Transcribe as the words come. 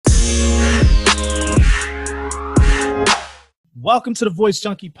Welcome to the Voice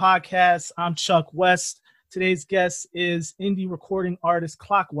Junkie Podcast. I'm Chuck West. Today's guest is indie recording artist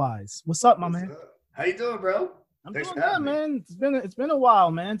Clockwise. What's up, my man? How you doing, bro? I'm doing good, man. It's been a while,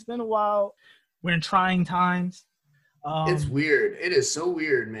 man. It's been a while. We're in trying times. It's weird. It is so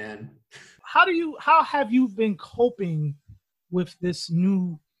weird, man. How have you been coping with this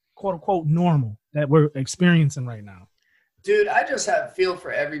new quote unquote normal that we're experiencing right now? Dude, I just feel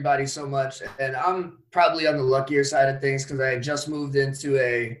for everybody so much, and I'm probably on the luckier side of things because I just moved into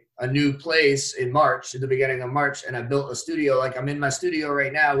a new place in March, at the beginning of March, and I built a studio. Like, I'm in my studio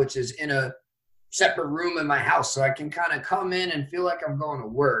right now, which is in a separate room in my house, so I can kind of come in and feel like I'm going to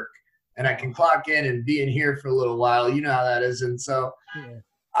work, and I can clock in and be in here for a little while. You know how that is, and so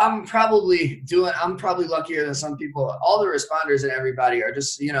I'm probably luckier than some people. All the responders and everybody are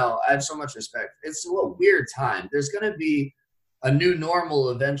just, I have so much respect. It's a weird time. There's going to be a new normal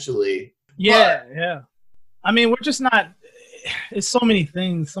eventually. Yeah. I mean, we're just not, it's so many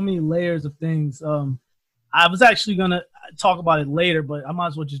things, so many layers of things. I was actually going to talk about it later, but I might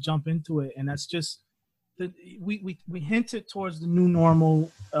as well just jump into it. And that's just, we hinted towards the new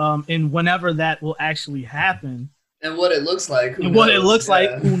normal and whenever that will actually happen. And what it looks like.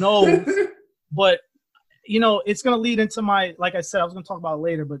 Who knows? But, it's going to lead into like I said, I was going to talk about it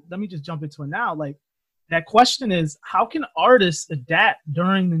later, but let me just jump into it now. Like, that question is, how can artists adapt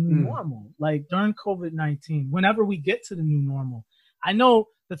during the new normal? Like, during COVID-19, whenever we get to the new normal? I know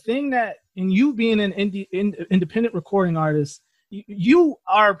the thing that, and you being an independent recording artist, you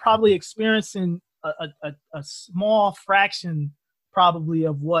are probably experiencing a small fraction probably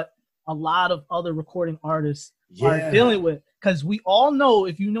of what a lot of other recording artists are dealing with, because we all know,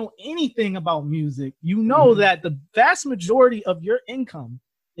 if you know anything about music, you know that the vast majority of your income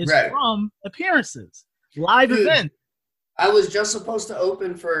is from appearances, live events. I was just supposed to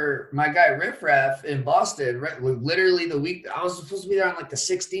open for my guy Riff Raff in Boston, literally the week. I was supposed to be there on like the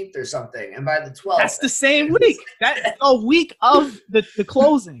 16th or something, and by the 12th. That's the same week. That's a week of the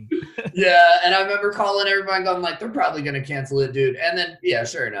closing. Yeah, and I remember calling everybody going like, they're probably going to cancel it, dude. And then,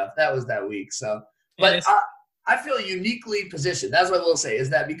 sure enough, that was that week. So, but I feel uniquely positioned. That's what I will say, is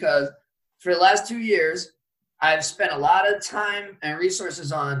that because for the last 2 years, I've spent a lot of time and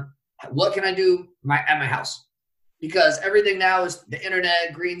resources on what can I do at my house, because everything now is the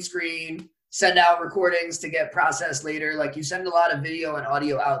internet, green screen, send out recordings to get processed later. Like, you send a lot of video and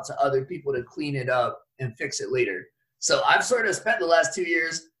audio out to other people to clean it up and fix it later. So I've sort of spent the last 2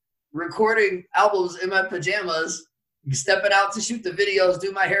 years recording albums in my pajamas, stepping out to shoot the videos,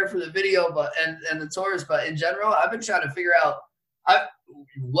 do my hair for the video, and the tours. But in general, I've been trying to figure out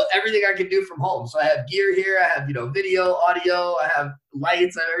everything I can do from home. So I have gear here, I have video, audio, I have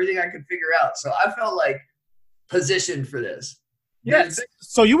lights, I have everything I can figure out. So I felt like positioned for this. Yes.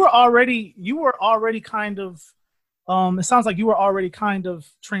 So you were already kind of it sounds like you were already kind of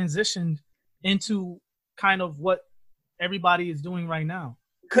transitioned into kind of what everybody is doing right now.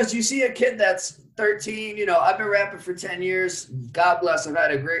 Because you see a kid that's 13, I've been rapping for 10 years. God bless, I've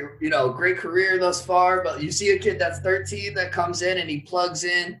had a great career thus far. But you see a kid that's 13 that comes in and he plugs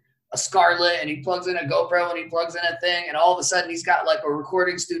in a Scarlett and he plugs in a GoPro and he plugs in a thing, and all of a sudden he's got like a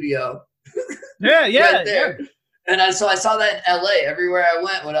recording studio. Right there. And so I saw that in LA. Everywhere I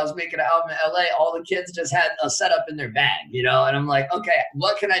went when I was making an album in LA, all the kids just had a setup in their bag, and I'm like, okay,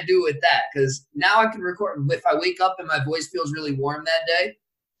 what can I do with that? Because now I can record. If I wake up and my voice feels really warm that day,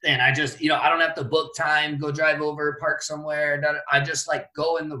 and I just, I don't have to book time, go drive over, park somewhere. I just like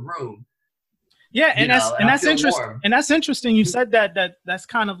go in the room. Yeah, and that's interesting. Warm. And that's interesting. You said that's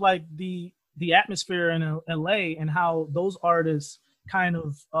kind of like the atmosphere in LA and how those artists kind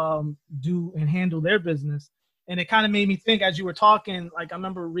of do and handle their business. And it kind of made me think, as you were talking, like I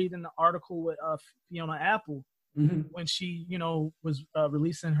remember reading the article with Fiona Apple when she, was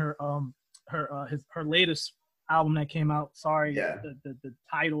releasing her latest album that came out. Sorry, the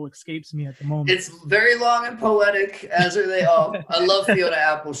title escapes me at the moment. It's very long and poetic, as are they all. I love Fiona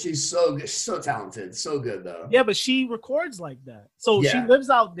Apple. She's so good, so talented, so good though. Yeah, but she records like that. So she lives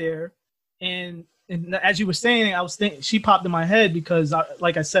out there, and as you were saying, I was thinking, she popped in my head because,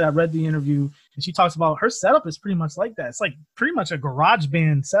 like I said, I read the interview and she talks about her setup is pretty much like that. It's like pretty much a garage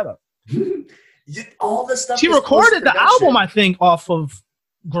band setup. All the stuff. She recorded the album, I think, off of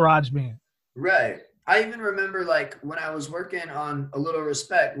GarageBand. Right. I even remember like when I was working on A Little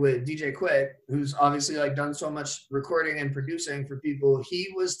Respect with DJ Quick, who's obviously like done so much recording and producing for people. He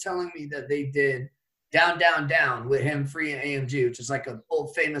was telling me that they did Down, Down, Down with him, Free and AMG, which is like an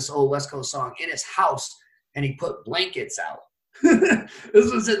famous old West Coast song, in his house, and he put blankets out.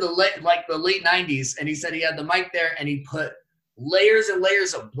 This was in the late 90s, and he said he had the mic there, and he put layers and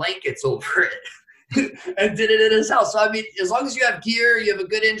layers of blankets over it. and did it in his house. So I mean, as long as you have gear, you have a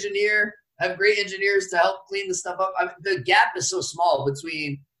good engineer, have great engineers to help clean the stuff up. I mean, the gap is so small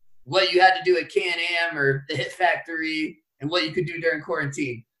between what you had to do at Can-Am or the Hit Factory and what you could do during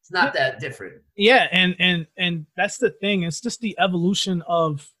quarantine. It's not that different. Yeah, and that's the thing. It's just the evolution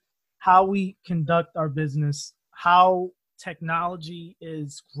of how we conduct our business, how technology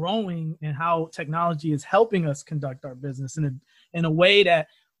is growing, and how technology is helping us conduct our business in a way that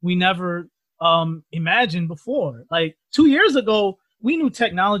we never imagined before. Like 2 years ago, we knew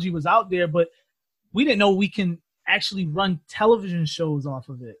technology was out there, but we didn't know we can actually run television shows off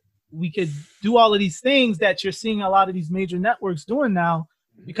of it. We could do all of these things that you're seeing a lot of these major networks doing now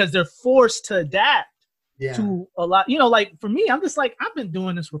because they're forced to adapt to a lot. You know, like for me, I'm just like, I've been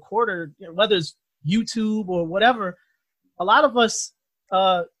doing this recorder, whether it's YouTube or whatever. A lot of us,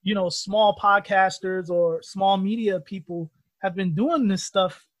 small podcasters or small media people have been doing this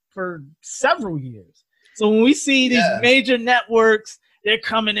stuff for several years. So when we see these major networks, they're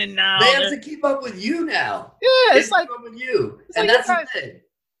coming in now. They have to keep up with you now. Yeah, it's like keep up with you, and like, that's the thing.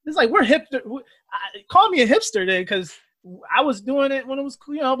 It's like we're hipster. Call me a hipster then, because I was doing it when it was,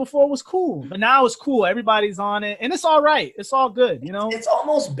 before it was cool. But now it's cool. Everybody's on it, and it's all right. It's all good, It's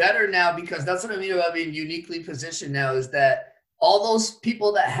almost better now, because that's what I mean about being uniquely positioned now, is that all those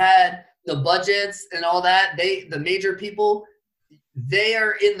people that had the budgets and all that, the major people, they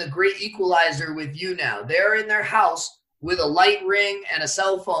are in the great equalizer with you now. They're in their house with a light ring and a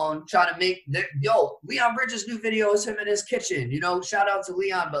cell phone trying to make Leon Bridges' new video is him in his kitchen. Shout out to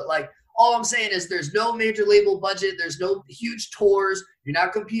Leon. But like, all I'm saying is there's no major label budget. There's no huge tours. You're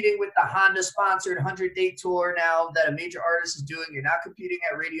not competing with the Honda sponsored 100-day tour now that a major artist is doing. You're not competing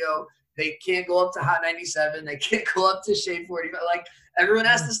at radio. They can't go up to Hot 97. They can't go up to Shade 40. But like, everyone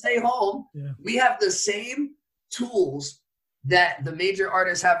has to stay home. Yeah. We have the same tools that the major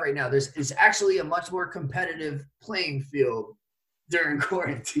artists have right now. It's actually a much more competitive playing field during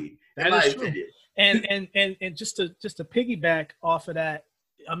quarantine, in my opinion. And just to piggyback off of that,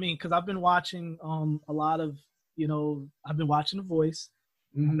 I mean, because I've been watching a lot of, I've been watching The Voice.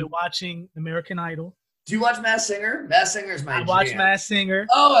 I've been watching American Idol. Do you watch Masked Singer? Masked Singer is my jam. I watch Masked Singer.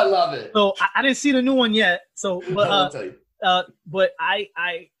 Oh, I love it. So I didn't see the new one yet. So, but I'll tell you. But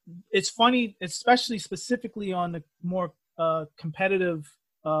it's funny, especially specifically on the more competitive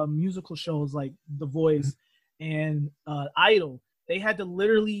musical shows like The Voice and Idol. They had to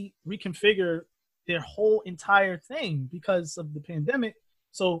literally reconfigure their whole entire thing because of the pandemic.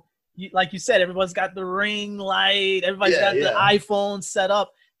 So, like you said, everybody's got the ring light, everybody's got the iPhone set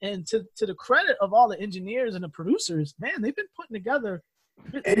up. And to the credit of all the engineers and the producers, man, they've been putting together.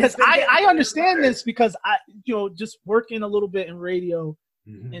 Because I understand this, because I, just working a little bit in radio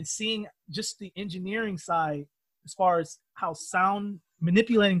and seeing just the engineering side as far as how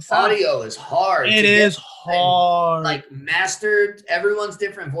manipulating sound. Audio is hard. It is hard. Like mastered, everyone's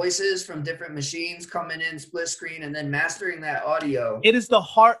different voices from different machines coming in split screen and then mastering that audio. It is the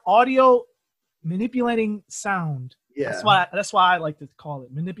hard audio manipulating sound. Yeah. That's why I like to call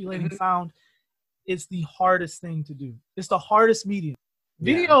it manipulating sound. It's the hardest thing to do. It's the hardest medium.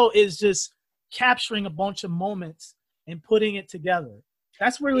 Video is just capturing a bunch of moments and putting it together.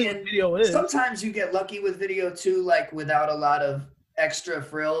 That's really what video is. Sometimes you get lucky with video too, like without a lot of extra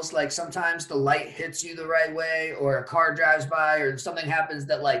frills. Like sometimes the light hits you the right way, or a car drives by, or something happens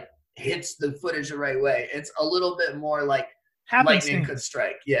that like hits the footage the right way. It's a little bit more like lightning could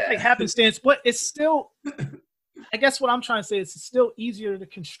strike. Yeah. Like happenstance, but it's still, I guess what I'm trying to say is it's still easier to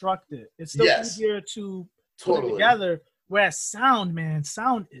construct it. It's still easier to put it together. Whereas sound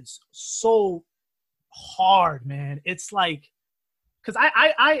is so hard, man. It's like, because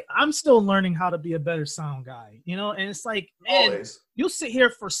I'm still learning how to be a better sound guy, and it's like, man, you'll sit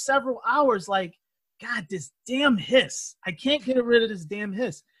here for several hours like, God, this damn hiss. I can't get rid of this damn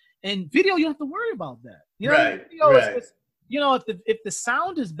hiss. And video, you don't have to worry about that. Video is, if the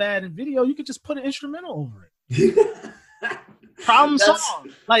sound is bad in video, you could just put an instrumental over it. Problem solved.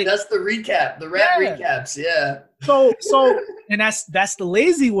 Like, that's the recap, the rap recaps. Yeah. So, and that's the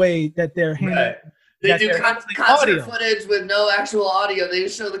lazy way that they're handling. Right. They do concert footage with no actual audio. They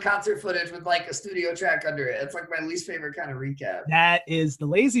just show the concert footage with like a studio track under it. It's like my least favorite kind of recap. That is the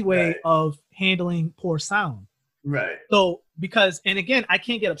lazy way of handling poor sound. Right. So and again, I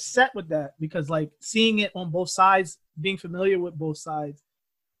can't get upset with that, because like seeing it on both sides, being familiar with both sides,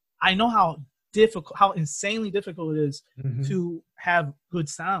 I know how insanely difficult it is to have good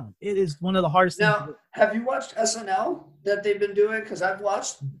sound. It is one of the hardest things to do. Have you watched SNL that they've been doing? Because I've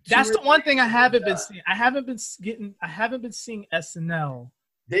watched. That's the one thing I haven't been seeing. I haven't been seeing SNL.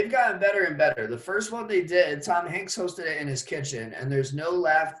 They've gotten better and better. The first one they did, Tom Hanks hosted it in his kitchen, and there's no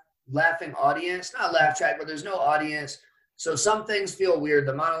laughing audience, not laugh track, but there's no audience. So some things feel weird.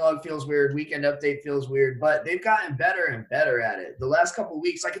 The monologue feels weird. Weekend Update feels weird, but they've gotten better and better at it. The last couple of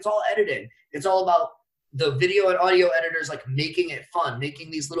weeks, like it's all editing. It's all about the video and audio editors, like making it fun, making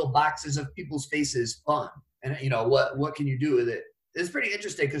these little boxes of people's faces fun. And you know, what can you do with it? It's pretty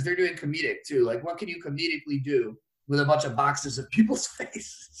interesting because they're doing comedic too. Like what can you comedically do with a bunch of boxes of people's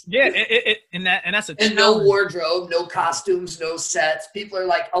faces? Yeah, and that's a and no wardrobe, no costumes, no sets. People are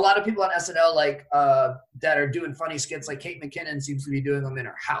like, a lot of people on SNL like that are doing funny skits. Like Kate McKinnon seems to be doing them in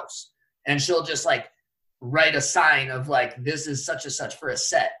her house, and she'll just like write a sign of like, this is such and such for a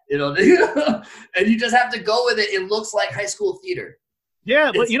set, you know. And you just have to go with it. It looks like high school theater.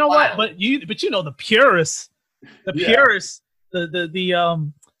 Yeah, but you know wild. What? But you know the purists,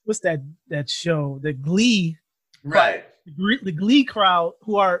 the what's that show? The Glee. Right. The Glee crowd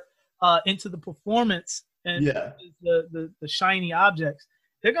who are into the performance and the shiny objects,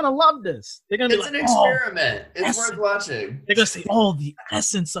 they're gonna love this. They're gonna. It's an experiment. It's worth watching. They're gonna say, "Oh, the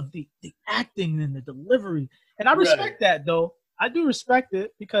essence of the acting and the delivery," and I respect that though. I do respect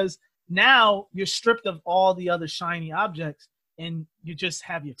it because now you're stripped of all the other shiny objects and you just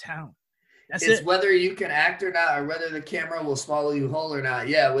have your talent. It's whether you can act or not, or whether the camera will swallow you whole or not.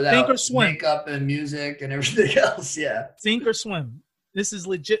 Yeah, without makeup and music and everything else. Yeah. Sink or swim. This is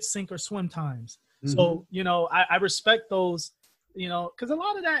legit sink or swim times. Mm-hmm. So, you know, I respect those, you know, because a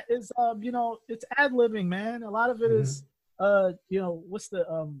lot of that is, you know, it's ad-libbing, man. A lot of it is, you know, what's the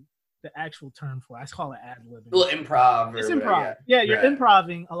actual term for it? I call it ad-libbing. Well, improv. It's improv. Yeah, you're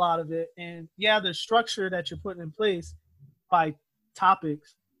improving a lot of it. And, yeah, the structure that you're putting in place by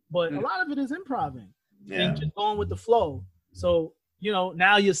topics, but a lot of it is improving and just going with the flow. So, you know,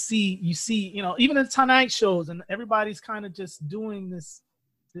 now you see, you know, even in Tonight shows and everybody's kind of just doing this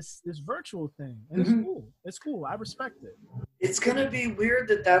virtual thing. And it's cool. It's cool. I respect it. It's going to be weird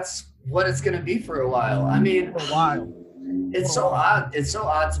that that's what it's going to be for a while. I mean, for a while. It's so odd. It's so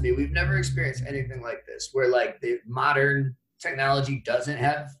odd to me. We've never experienced anything like this where like the modern technology doesn't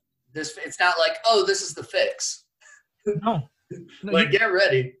have this. It's not like, oh, this is the fix. No. Like, get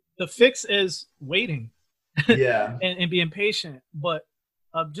ready. The fix is waiting, and being patient. But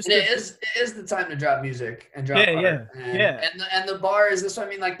it is the time to drop music and drop art. And the bar is this. I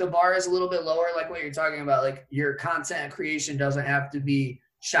mean, like the bar is a little bit lower, like what you're talking about. Like your content creation doesn't have to be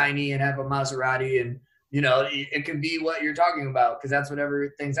shiny and have a Maserati, and you know it can be what you're talking about because that's what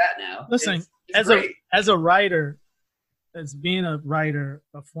everything's at now. Listen, as a writer, as being a writer,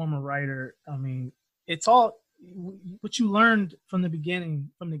 a former writer, I mean, it's all. What you learned from the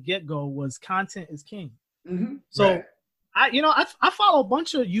beginning, from the get-go, was content is king. Mm-hmm. So, I follow a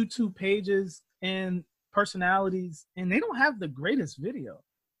bunch of YouTube pages and personalities, and they don't have the greatest video.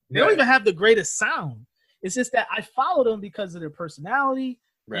 They don't even have the greatest sound. It's just that I follow them because of their personality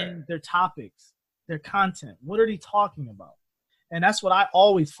and their topics, their content. What are they talking about? And that's what I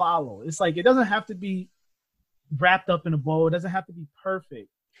always follow. It's like it doesn't have to be wrapped up in a bow. It doesn't have to be perfect.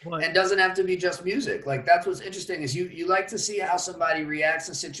 And doesn't have to be just music. Like that's what's interesting is you like to see how somebody reacts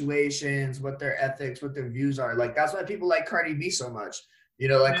to situations, what their ethics, what their views are. Like that's why people like Cardi B so much. You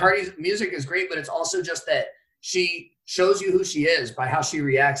know, like Cardi's music is great, but it's also just that she shows you who she is by how she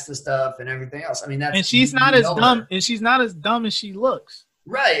reacts to stuff and everything else. I mean, that's and she's not as dumb, and she's not as dumb as she looks.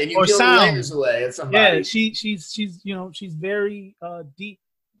 Right, and you peel the layers away at somebody. Yeah, she's you know she's very deep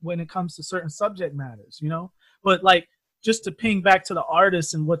when it comes to certain subject matters. You know, but like. Just to ping back to the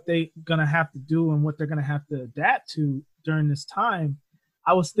artists and what they're going to have to do and what they're going to have to adapt to during this time,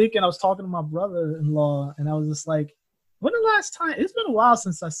 I was talking to my brother-in-law, and I was just like, when the last time? It's been a while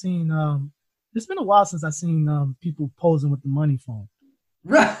since I've seen people posing with the money phone.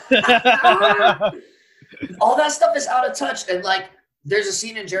 Right. All that stuff is out of touch. And like, there's a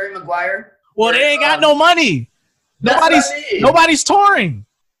scene in Jerry Maguire. Well, they ain't got no money. Nobody's touring.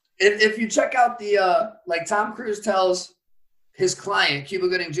 If you check out the like Tom Cruise tells his client Cuba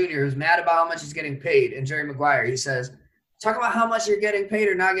Gooding Jr., who's mad about how much he's getting paid, and Jerry Maguire, he says, talk about how much you're getting paid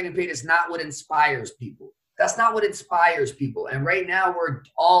or not getting paid is not what inspires people. That's not what inspires people. And right now we're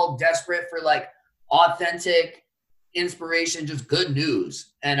all desperate for like authentic inspiration, just good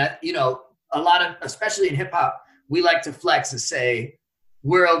news. And you know, a lot of, especially in hip hop, we like to flex and say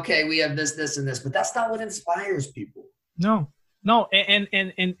we're okay, we have this, and this, but that's not what inspires people. No, and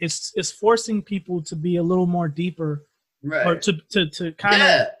it's forcing people to be a little more deeper, right? Or to kind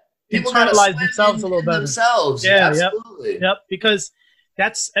of internalize themselves a little better. Themselves, absolutely. Yep. Because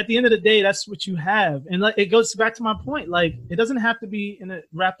that's at the end of the day, that's what you have, and it goes back to my point. Like it doesn't have to be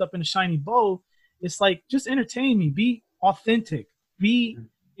wrapped up in a shiny bow. It's like just entertain me, be authentic, be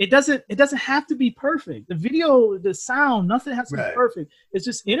it doesn't have to be perfect. The video, the sound, nothing has to be perfect. It's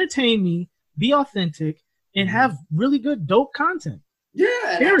just entertain me, be authentic, and have really good, dope content. Yeah,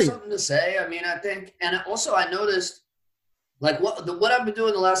 and have something to say. I mean, I think, and also I noticed, like what I've been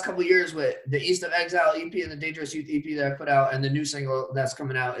doing the last couple of years with the East of Exile EP and the Dangerous Youth EP that I put out, and the new single that's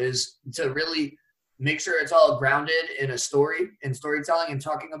coming out, is to really make sure it's all grounded in a story and storytelling, and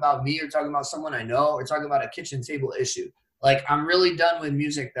talking about me or talking about someone I know or talking about a kitchen table issue. Like, I'm really done with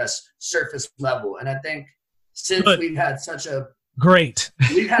music that's surface level, and I think since we've had such a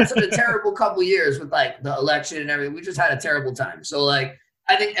terrible couple years with like the election and everything, we just had a terrible time. So like,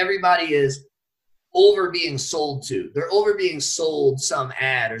 I think everybody is over being sold to. They're over being sold some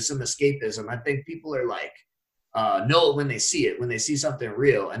ad or some escapism. I think people are like, know it when they see it, when they see something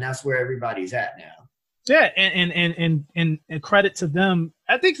real, and that's where everybody's at now. Yeah, and credit to them.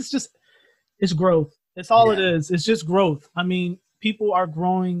 I think it's growth. That's all it is. It's just growth. I mean, people are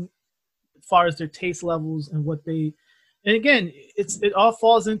growing as far as their taste levels and what they. And again, it all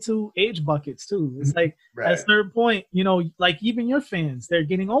falls into age buckets too. It's like at a certain point, you know, like even your fans, they're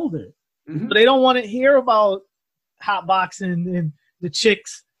getting older, but they don't want to hear about hot boxing and the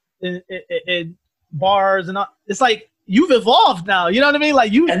chicks and bars and all. It's like, you've evolved now. You know what I mean?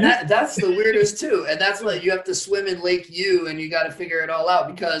 Like that's the weirdest too. And that's what you have to swim in Lake U, and you got to figure it all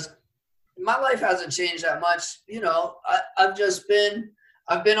out, because my life hasn't changed that much. You know, I've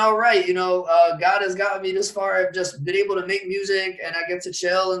been all right. You know, God has gotten me this far. I've just been able to make music, and I get to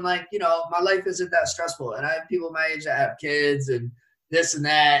chill, and like, you know, my life isn't that stressful. And I have people my age that have kids and this and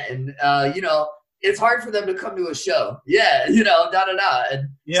that. And, you know, it's hard for them to come to a show. Yeah. You know, And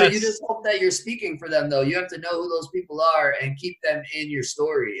so you just hope that you're speaking for them, though. You have to know who those people are and keep them in your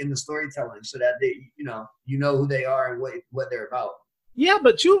story, in the storytelling, so that they, you know who they are and what they're about. Yeah,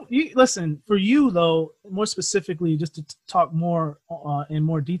 but you listen, for you though, more specifically, just to talk more in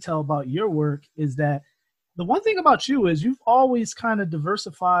more detail about your work, is that the one thing about you is you've always kind of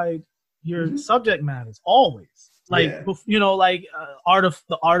diversified your subject matters, always. Like, you know, like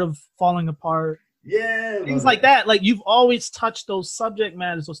the art of falling apart. Yeah. Things like that. Like, you've always touched those subject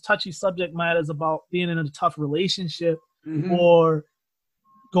matters, those touchy subject matters about being in a tough relationship or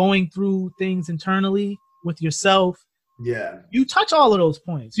going through things internally with yourself. Yeah. You touch all of those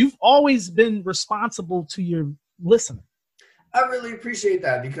points. You've always been responsible to your listener. I really appreciate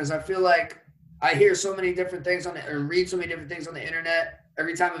that, because I feel like I hear so many different things or read so many different things on the internet.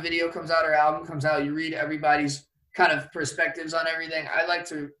 Every time a video comes out or album comes out, you read everybody's kind of perspectives on everything. I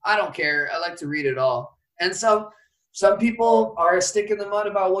don't care. I like to read it all. And so some people are a stick in the mud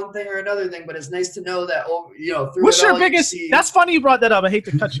about one thing or another thing, but it's nice to know that, you know, through what's your biggest, that's funny you brought that up. I hate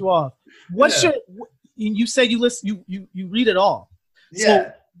to cut you off. What's your, you said you listen, you read it all. Yeah.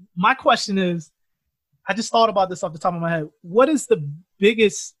 So my question is, I just thought about this off the top of my head. What is the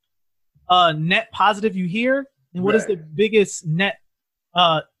biggest net positive you hear, and what is the biggest negative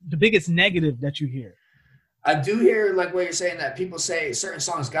that you hear? I do hear, like what you're saying, that people say certain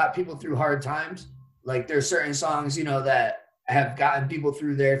songs got people through hard times. Like, there's certain songs, you know, that have gotten people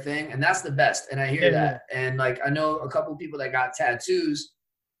through their thing, and that's the best. And I hear that. And like, I know a couple of people that got tattoos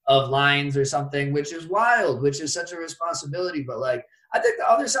of lines or something, which is wild, which is such a responsibility. But like, I think the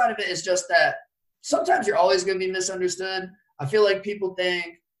other side of it is just that sometimes you're always going to be misunderstood. I feel like people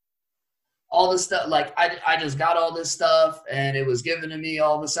think all this stuff, like I just got all this stuff and it was given to me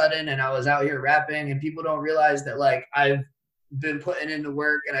all of a sudden, and I was out here rapping, and people don't realize that like I've been putting in the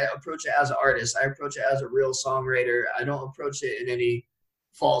work, and I approach it as an artist. I approach it as a real songwriter. I don't approach it in any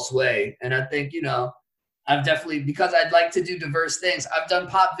false way. And I think, you know, I've definitely, because I'd like to do diverse things, I've done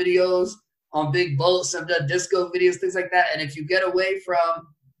pop videos on big boats, I've done disco videos, things like that. And if you get away from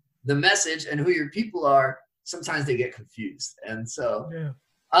the message and who your people are, sometimes they get confused. And so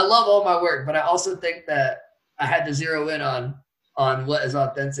I love all my work, but I also think that I had to zero in on what is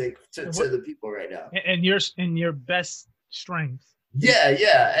authentic to the people right now. And your best strengths.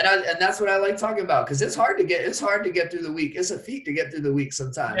 Yeah. And that's what I like talking about, because it's hard to get through the week. It's a feat to get through the week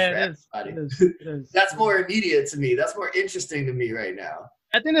sometimes for everybody. It is. That's more immediate to me. That's more interesting to me right now.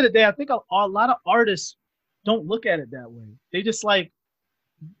 At the end of the day, I think a lot of artists don't look at it that way. They just like,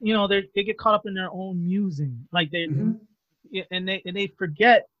 you know, they get caught up in their own musing. Like they and they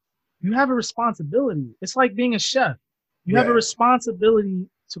forget you have a responsibility. It's like being a chef. You have a responsibility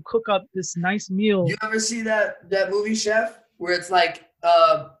to cook up this nice meal. You ever see that movie Chef, where it's like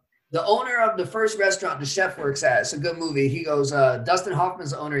the owner of the first restaurant the chef works at? It's a good movie. He goes, Dustin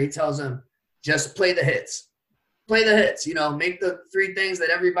Hoffman's the owner. He tells him, just play the hits. Play the hits, you know, make the 3 things that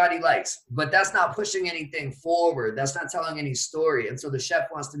everybody likes. But that's not pushing anything forward. That's not telling any story. And so the chef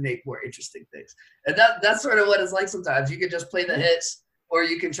wants to make more interesting things. And that's sort of what it's like sometimes. You can just play the hits or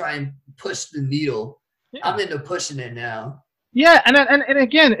you can try and push the needle. Yeah. I'm into pushing it now. Yeah, and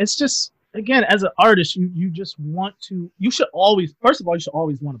again, it's just again as an artist, you just want to. You should always, first of all, you should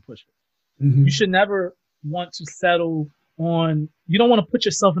always want to push it. Mm-hmm. You should never want to settle on. You don't want to put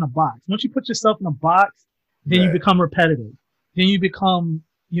yourself in a box. Once you put yourself in a box, then you become repetitive. Then you become,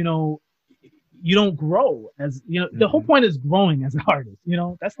 you know, you don't grow as you know. The whole point is growing as an artist. You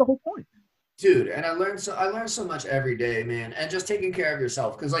know, that's the whole point. Dude, and I learned so much every day, man, and just taking care of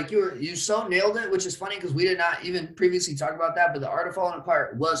yourself. Because like you so nailed it, which is funny because we did not even previously talk about that. But The Art of Falling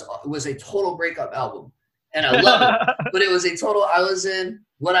Apart was a total breakup album, and I love it. But it was a total. I was in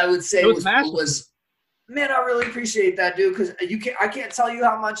what I would say was man, I really appreciate that, dude. Because I can't tell you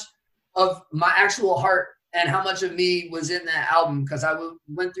how much of my actual heart and how much of me was in that album. Because I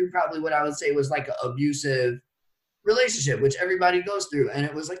went through probably what I would say was like an abusive relationship, which everybody goes through, and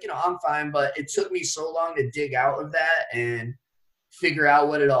it was like, you know, I'm fine, but it took me so long to dig out of that and figure out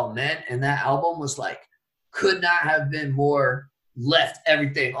what it all meant. And that album was like, could not have been more left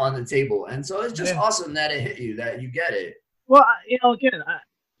everything on the table. And so it's just awesome that it hit you, that you get it. Well, you know, again,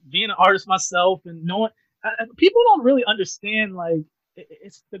 being an artist myself and knowing people don't really understand, like,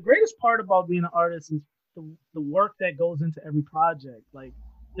 it's the greatest part about being an artist is the work that goes into every project. Like,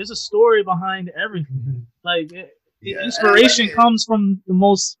 there's a story behind everything. Like, inspiration comes from the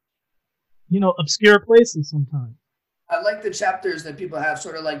most, you know, obscure places sometimes. I like the chapters that people have,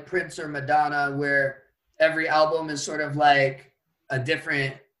 sort of like Prince or Madonna, where every album is sort of like a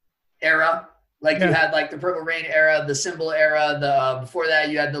different era. Like you had like the Purple Rain era, the Symbol era, the before that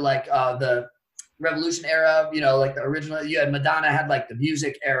you had the Revolution era, you know, like the original. You had Madonna had like the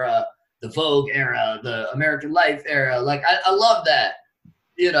music era, the Vogue era, the American Life era. Like I love that,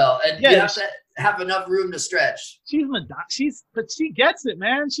 you know, and you have to have enough room to stretch. She's Madonna. But she gets it,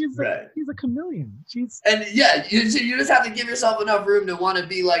 man. She's a chameleon. You just have to give yourself enough room to want to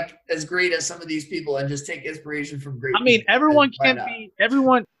be like as great as some of these people and just take inspiration from great. I mean, everyone can't be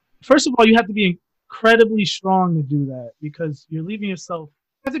everyone. First of all, you have to be incredibly strong to do that because you're leaving yourself.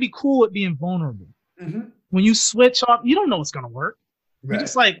 You have to be cool at being vulnerable. Mm-hmm. When you switch off, you don't know what's gonna work. Right. You're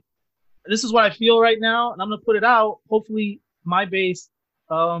just like, this is what I feel right now, and I'm gonna put it out. Hopefully, my bass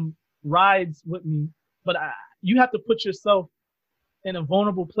rides with me, but you have to put yourself in a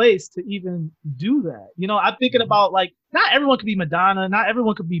vulnerable place to even do that. You know, I'm thinking about like, not everyone could be Madonna, not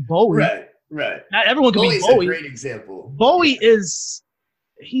everyone could be Bowie. Right. Not everyone could be Bowie. Bowie's a great example. Bowie is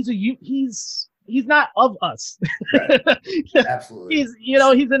he's not of us. Right. Absolutely.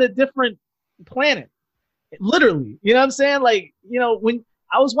 He's in a different planet, literally. You know what I'm saying? Like, you know, when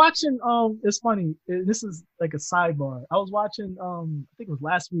I was watching, it's funny. This is like a sidebar. I was watching, I think it was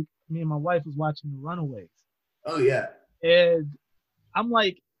last week. Me and my wife was watching The Runaways. Oh yeah. And I'm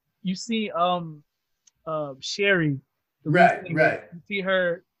like, you see, Sherry. Right. You see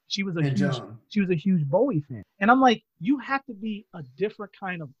her. She was a huge Bowie fan, and I'm like, you have to be a different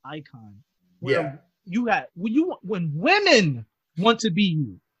kind of icon. When women want to be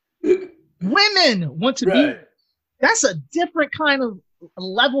you, women want to be you. That's a different kind of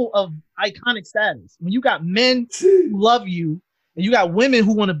level of iconic status. When you got men who love you and you got women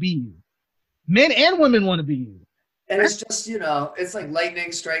who want to be you, men and women want to be you. And it's just, you know, it's like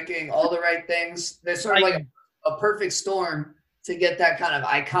lightning striking all the right things. There's sort of like a perfect storm to get that kind of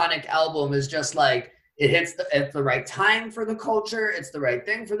iconic album. Is just like it hits at the right time for the culture. It's the right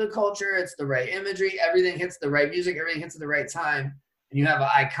thing for the culture. It's the right imagery. Everything hits the right music. Everything hits at the right time. And you have an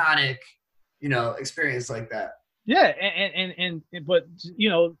iconic, you know, experience like that. Yeah, and but you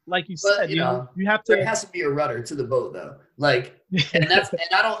know, like you said, you know, you have to. There has to be a rudder to the boat, though. Like, and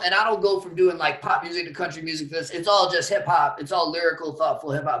I don't go from doing like pop music to country music. It's all just hip hop. It's all lyrical,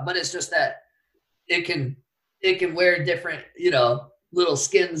 thoughtful hip hop. But it's just that it can wear different, you know, little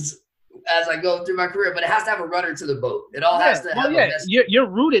skins as I go through my career. But it has to have a rudder to the boat. It all has to have. You're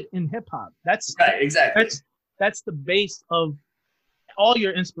rooted in hip hop. That's right. Exactly. That's the base of all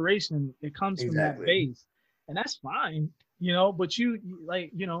your inspiration. It comes from that base. And that's fine, you know, but you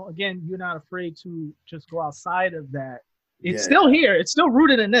like, you know, again, you're not afraid to just go outside of that. It's still here. It's still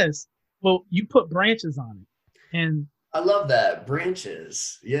rooted in this, but you put branches on it. And I love that.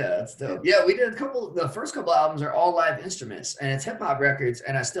 Branches. Yeah, that's dope. Yeah, we did the first couple albums are all live instruments and it's hip hop records.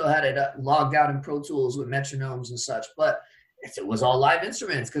 And I still had it logged out in Pro Tools with metronomes and such, but it was all live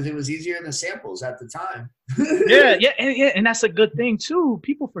instruments because it was easier than samples at the time. And that's a good thing too.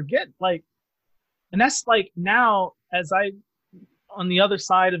 People forget, like, and that's like now, as I, on the other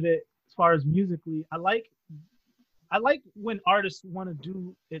side of it, as far as musically, I like when artists want to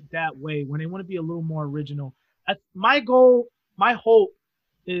do it that way, when they want to be a little more original. My goal, my hope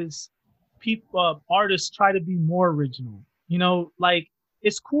is artists try to be more original. You know, like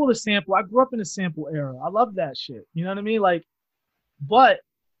it's cool to sample. I grew up in the sample era. I love that shit. You know what I mean? Like, but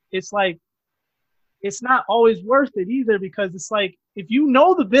it's like it's not always worth it either, because it's like if you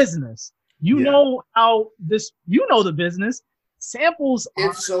know the business, you know how this, you know the business. Samples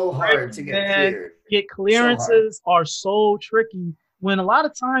it's so hard to get cleared. Get clearances are so tricky when a lot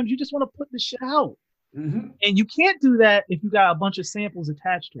of times you just want to put the shit out. Mm-hmm. And you can't do that if you got a bunch of samples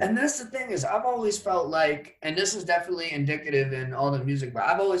attached to it. And that's the thing is I've always felt like, and this is definitely indicative in all the music, but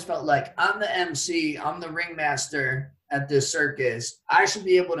I've always felt like I'm the MC, I'm the ringmaster at this circus. I should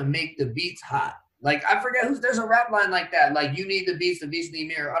be able to make the beats hot. Like, I forget there's a rap line like that. Like, you need the beats need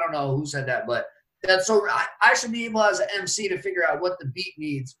me. Or I don't know who said that, but that's so I should be able as an MC to figure out what the beat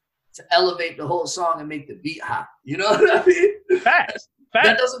needs to elevate the whole song and make the beat hot. You know what I mean? Facts.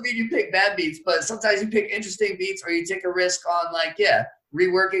 That doesn't mean you pick bad beats, but sometimes you pick interesting beats, or you take a risk on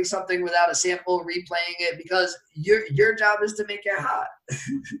reworking something without a sample, replaying it, because your job is to make it hot.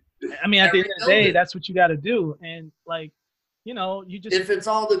 I mean, at the end of the day, that's what you got to do. And like, you know, you just, if it's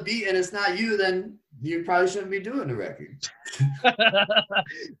all the beat and it's not you, then you probably shouldn't be doing the record.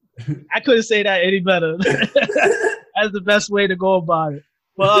 I couldn't say that any better. That's the best way to go about it.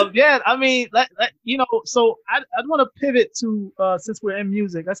 Well, yeah, I mean, you know, so I want to pivot to, since we're in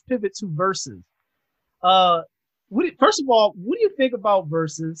music, let's pivot to verses. First of all, what do you think about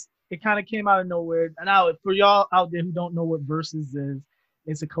verses? It kind of came out of nowhere. And now, for y'all out there who don't know what verses is,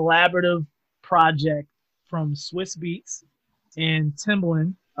 it's a collaborative project from Swiss Beats and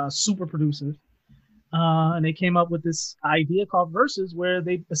Timbaland, super producers. And they came up with this idea called verses, where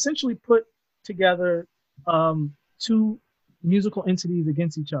they essentially put together two musical entities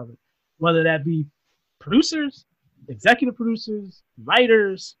against each other, whether that be producers, executive producers,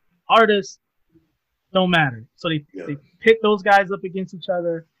 writers, artists, don't matter. So they pit those guys up against each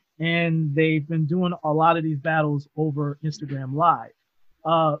other, and they've been doing a lot of these battles over Instagram Live.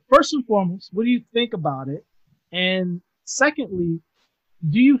 First and foremost, what do you think about it? And secondly,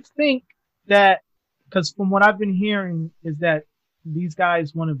 do you think that, because from what I've been hearing is that these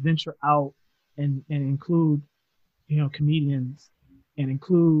guys want to venture out and include, you know, comedians and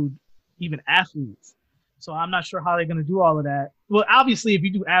include even athletes. So I'm not sure how they're going to do all of that. Well, obviously, if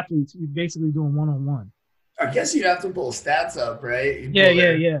you do athletes, you're basically doing one-on-one. I guess you'd have to pull stats up, right?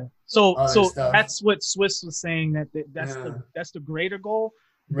 Yeah. So that's what Swiss was saying, that's the greater goal.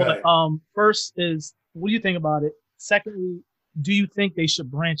 Right. But first is, what do you think about it? Secondly, do you think they should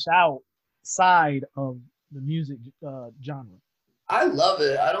branch outside of the music genre? I love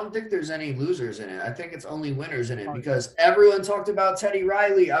it. I don't think there's any losers in it. I think it's only winners in it, because everyone talked about Teddy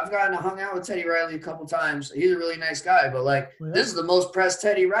Riley. I've gotten to hung out with Teddy Riley a couple times. He's a really nice guy, but this is the most pressed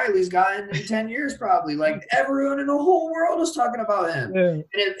Teddy Riley's gotten in 10 years probably. Like, everyone in the whole world is talking about him. Yeah. And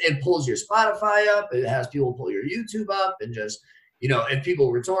it pulls your Spotify up. It has people pull your YouTube up, and just, you know, if people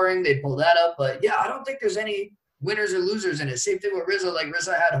were touring, they pull that up. But yeah, I don't think there's any winners or losers in it. Same thing with RZA. Like,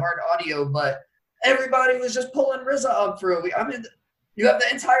 RZA had hard audio, but everybody was just pulling RZA up for a week. I mean, you have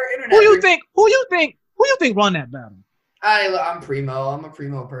the entire internet. Who you think won that battle? I'm Primo. I'm a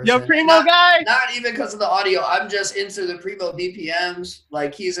Primo person. You're a Primo guy? Not even because of the audio. I'm just into the Primo BPMs.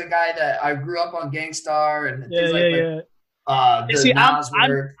 Like, he's a guy that I grew up on Gangstar and things like that. See,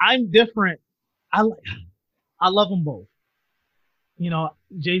 I'm different. I love them both. You know,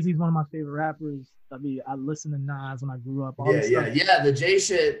 Jay-Z's one of my favorite rappers. I mean, I listened to Nas when I grew up. Yeah. The J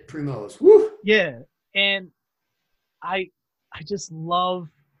shit, Primos. Woo. Yeah, and I just like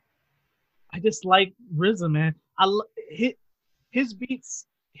RZA, man. His beats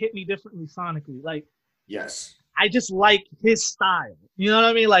hit me differently sonically. Like, yes, I just like his style. You know what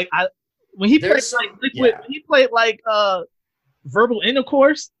I mean? Like, when he played Liquid, when he played Verbal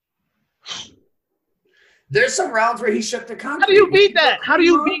Intercourse. There's some rounds where he shook the concrete. How do you beat that? How do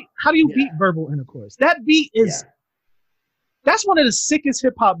you beat Verbal Intercourse? That beat is that's one of the sickest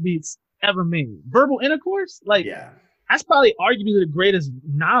hip hop beats ever made. Verbal Intercourse, that's probably arguably the greatest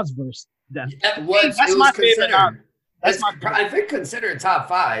Nas verse. That's my favorite. I think considered top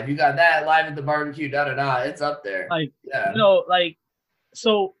 5. You got that, Live at the Barbecue, It's up there.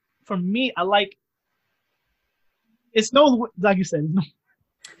 So for me, I like. It's no, like you said,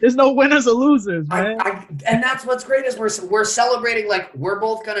 there's no winners or losers, man. And that's what's great is we're celebrating, like, we're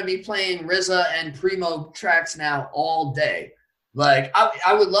both gonna be playing RZA and Primo tracks now all day. Like,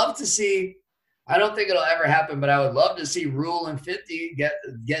 I would love to see. I don't think it'll ever happen, but I would love to see Rule and 50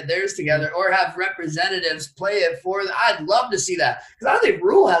 get theirs together, or have representatives play it for them. I'd love to see that, because I think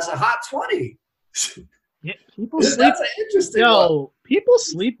Rule has a hot 20. Yeah, that's an interesting one. People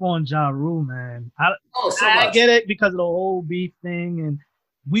sleep on Ja Rule, man. I get it because of the whole beef thing, and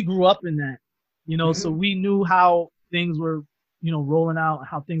we grew up in that, you know, so we knew how things were you know, rolling out,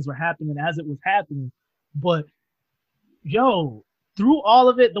 how things were happening as it was happening. But yo, through all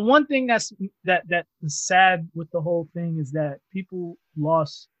of it, the one thing that is sad with the whole thing is that people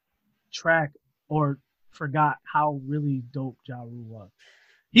lost track or forgot how really dope Ja Rule was.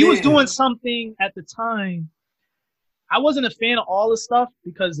 He was doing something at the time. I wasn't a fan of all the stuff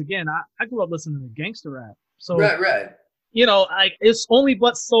because, again, I grew up listening to gangster rap. So, right. You know, like, it's only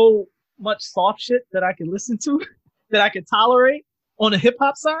but so much soft shit that I can listen to, that I can tolerate on the hip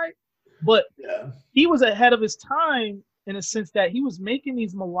hop side. But he was ahead of his time in a sense that he was making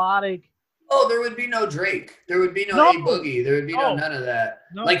these melodic. Oh, there would be no Drake. There would be no A Boogie. There would be no none of that.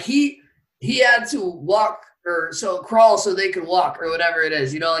 No. Like he had to walk crawl so they could walk or whatever it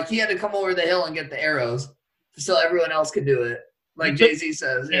is. You know, like he had to come over the hill and get the arrows so everyone else could do it. Like Jay-Z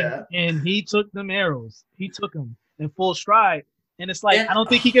says, And he took them arrows. He took them in full stride. And it's like, I don't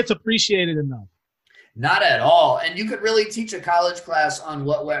think he gets appreciated enough. Not at all. And you could really teach a college class on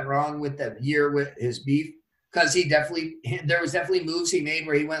what went wrong with that year with his beef. Because there was definitely moves he made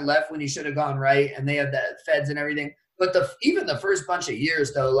where he went left when he should have gone right. And they had the feds and everything. But even the first bunch of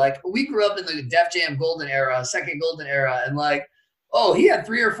years, though, like, we grew up in the Def Jam golden era, second golden era, and like, he had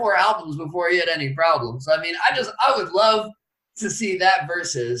 3 or 4 albums before he had any problems. I mean, I would love to see that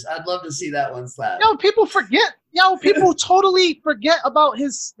versus. I'd love to see that one slap. People forget. People totally forget about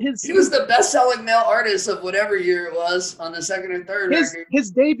his. He was the best-selling male artist of whatever year it was on the second or third record. His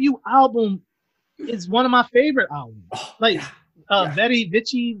debut album is one of my favorite albums. Veni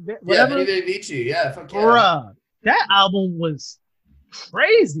Vici, whatever. Yeah, Veni Vici, yeah. Fuck yeah. Bruh. That album was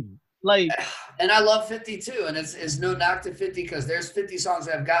crazy. Like, and I love 50 too. And it's no knock to 50 because there's 50 songs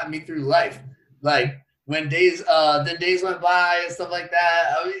that have gotten me through life. Like when days went by and stuff like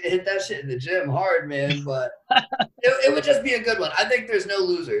that. I would hit that shit in the gym hard, man. But it would just be a good one. I think there's no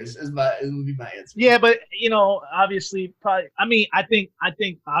losers. It would be my answer. Yeah, but you know, obviously, probably. I mean, I think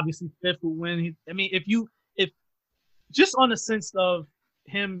obviously Fifth would win. I mean, if just on the sense of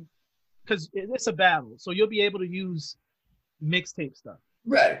him. Because it's a battle, so you'll be able to use mixtape stuff.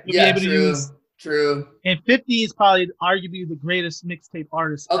 Right. You'll be able to use True. And 50 is probably arguably the greatest mixtape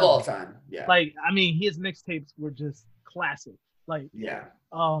artist of all time. Yeah. Like, I mean, his mixtapes were just classic. Like, yeah.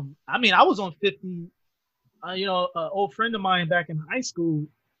 I mean, I was on 50. You know, an old friend of mine back in high school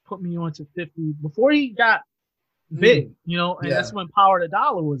put me on to 50 before he got big. You know, and that's when Power the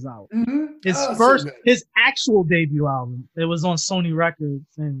Dollar was out. His actual debut album. It was on Sony Records,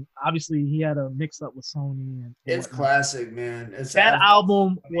 and obviously he had a mix up with Sony. And it's classic, man. That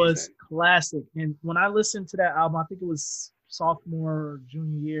album was classic, and when I listened to that album, I think it was sophomore or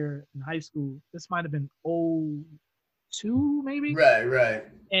junior year in high school. This might have been 02, maybe. Right.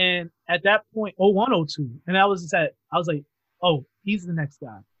 And at that point, 01, 02, and I was like, oh, he's the next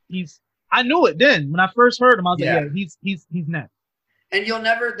guy. I knew it then. When I first heard him, I was like, yeah, he's next. And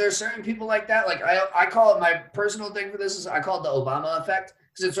there's certain people like that. Like I call it, my personal thing for this is I call it the Obama effect.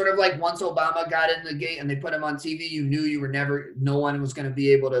 Because it's sort of like once Obama got in the gate and they put him on TV, you knew no one was going to be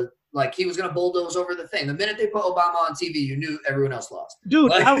able to, like, he was going to bulldoze over the thing. The minute they put Obama on TV, you knew everyone else lost.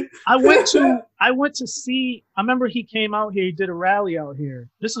 Dude, like, I went to see, I remember he came out here, he did a rally out here.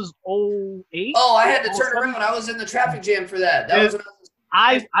 This is 08. Oh, I had to turn around. I was in the traffic jam for that.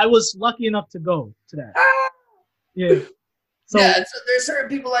 I was lucky enough to go to that. Yeah. So there's certain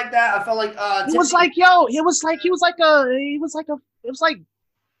people like that. I felt like it was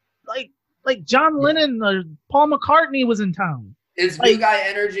like John Lennon or Paul McCartney was in town. It's new guy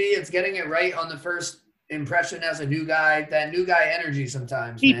energy. It's getting it right on the first impression as a new guy. That new guy energy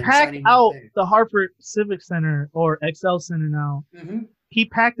sometimes. He packed out the Hartford Civic Center or XL Center now. Mm-hmm. He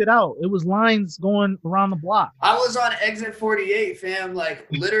packed it out. It was lines going around the block. I was on exit 48, fam. Like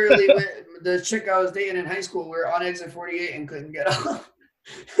literally, with the chick I was dating in high school, we were on exit 48 and couldn't get off.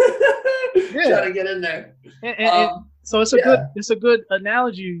 Trying to get in there. And so it's a good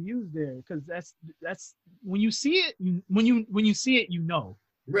analogy you use there, because that's when you see it, when you see it, you know.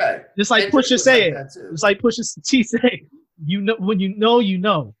 Right. Just like Pusha say it. It's like Pusha T say. You know, when you know, you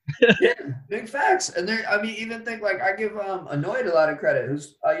know. Yeah, big facts. And even think like I give Annoyed a lot of credit.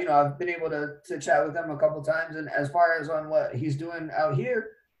 Who's I've been able to chat with him a couple times, and as far as on what he's doing out here,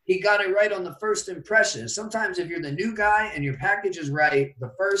 he got it right on the first impression. Sometimes if you're the new guy and your package is right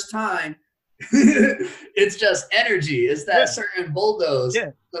the first time, it's just energy. It's that certain bulldoze. Yeah.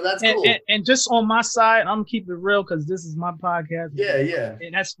 So that's cool. And just on my side, I'm gonna keep it real because this is my podcast. Yeah.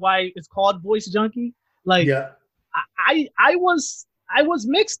 And that's why it's called Voice Junkie. Like, I was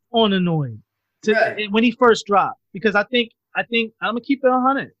mixed on Annoyed when he first dropped, because I think I'm gonna keep it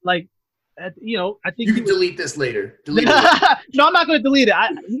 100. Like, I think you can delete this later. No, I'm not gonna delete it.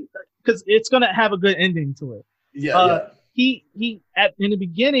 Because it's gonna have a good ending to it. Yeah. in the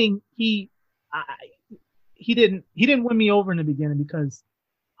beginning he didn't win me over in the beginning because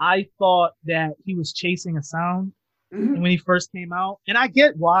I thought that he was chasing a sound when he first came out, and I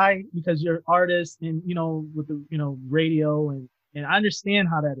get why, because you're an artist and with the radio and I understand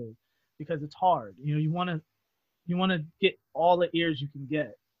how that is because it's hard. You want to get all the ears you can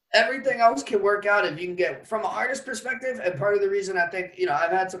get. Everything else can work out if you can get from an artist perspective. And part of the reason I think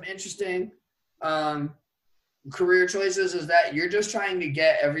I've had some interesting career choices is that you're just trying to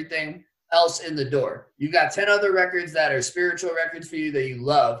get everything else in the door. You got 10 other records that are spiritual records for you that you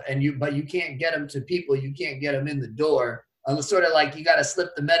love, but you can't get them to people. You can't get them in the door. Sort of like you got to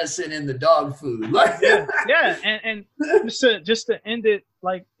slip the medicine in the dog food. yeah. And just to end it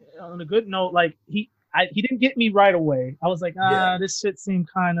like on a good note, like he didn't get me right away. I was like, this shit seemed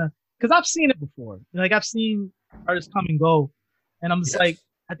kind of, because I've seen it before. Like I've seen artists come and go, and I'm just like,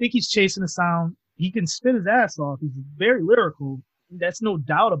 I think he's chasing the sound. He can spit his ass off. He's very lyrical. That's no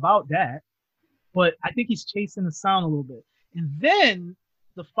doubt about that. But I think he's chasing the sound a little bit. And then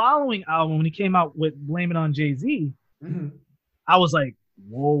the following album, when he came out with Blame It on Jay-Z, I was like,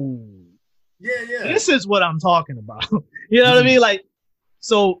 whoa. Yeah. This is what I'm talking about. You know what I mean? Like,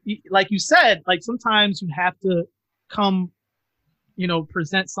 so like you said, like sometimes you have to come,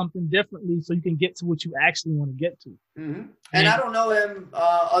 present something differently so you can get to what you actually want to get to. And I don't know him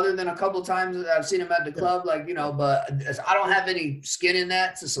other than a couple times that I've seen him at the club, but I don't have any skin in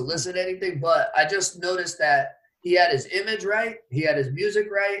that to solicit anything. But I just noticed that he had his image right, he had his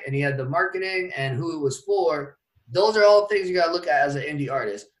music right, and he had the marketing and who it was for. Those are all things you got to look at as an indie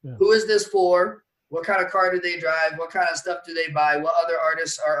artist. Yeah. Who is this for? What kind of car do they drive? What kind of stuff do they buy? What other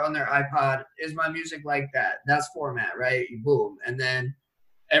artists are on their iPod? Is my music like that? That's format, right? Boom. And then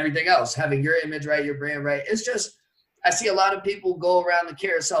everything else, having your image right, your brand right. It's just, I see a lot of people go around the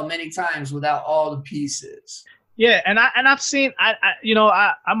carousel many times without all the pieces. Yeah, and I've seen,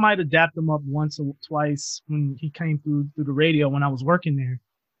 I might have dapped him up once or twice when he came through the radio when I was working there.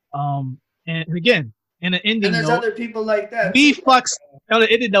 And again, in an indie and there's note, other people like that. We Flux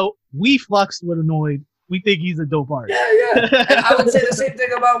with Annoyed. We think he's a dope artist. Yeah. And I would say the same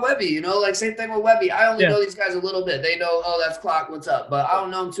thing about Webby, same thing with Webby. I only know these guys a little bit. They know, oh, that's Clock, what's up? But I don't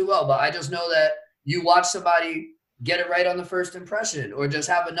know them too well. But I just know that you watch somebody get it right on the first impression or just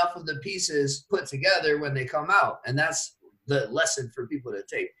have enough of the pieces put together when they come out. And that's the lesson for people to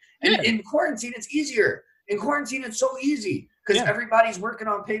take. And in quarantine, it's easier. In quarantine, it's so easy because everybody's working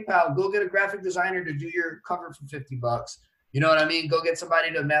on PayPal. Go get a graphic designer to do your cover for $50. You know what I mean? Go get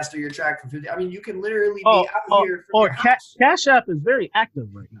somebody to master your track for $50. I mean, you can literally be out here. Cash App is very active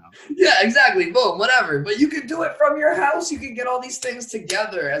right now. Yeah, exactly. Boom, whatever. But you can do it from your house. You can get all these things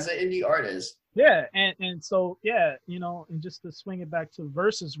together as an indie artist. Yeah, and so and just to swing it back to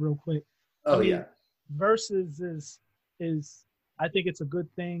Versus real quick. Versus is I think it's a good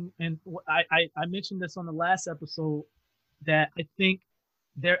thing, and I mentioned this on the last episode that I think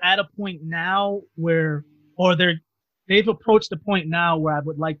they're at a point now where, they've approached the point now where I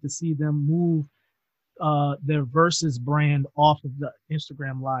would like to see them move their Versus brand off of the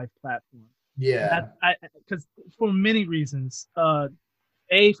Instagram Live platform. Yeah, because for many reasons.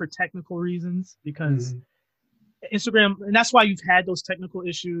 For technical reasons, because Instagram, and that's why you've had those technical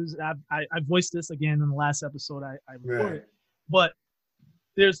issues. I voiced this again in the last episode I recorded. Right. But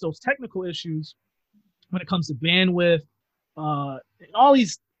there's those technical issues when it comes to bandwidth, all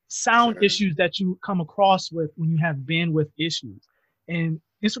these sound issues that you come across with when you have bandwidth issues. And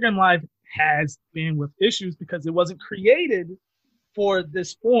Instagram Live has bandwidth issues because it wasn't created for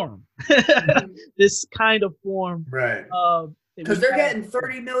this forum, this kind of form. Right. Because they're getting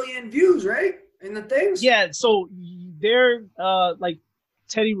 30 million views, right? In the things? Yeah, so they're like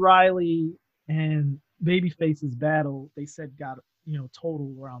Teddy Riley and Babyface's battle, they said got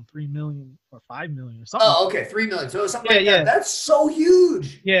total around 3 million or 5 million or something. Oh, okay, 3 million. So something like that. That's so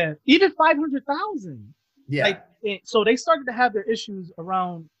huge. Yeah, even 500,000. Yeah. So they started to have their issues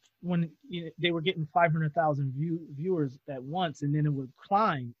around when they were getting 500,000 viewers at once, and then it would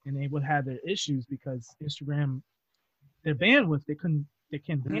climb, and they would have their issues because Instagram, their bandwidth, they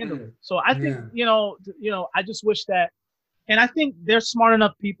can't handle it. So I think I just wish that, and I think they're smart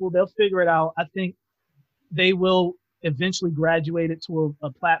enough people, they'll figure it out. I think they will eventually graduate it to a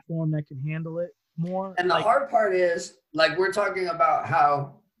platform that can handle it more. And the hard part is, like, we're talking about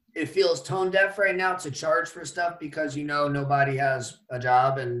how it feels tone deaf right now to charge for stuff because nobody has a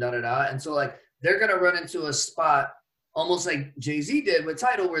job and da-da-da. And so like they're gonna run into a spot almost like Jay-Z did with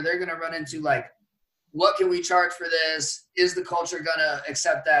Tidal, where they're gonna run into like, what can we charge for this? Is the culture gonna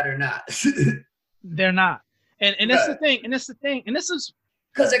accept that or not? They're not. And that's the thing. And this is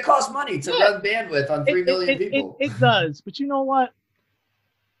Because it costs money to run bandwidth on 3 million people. It does, but you know what?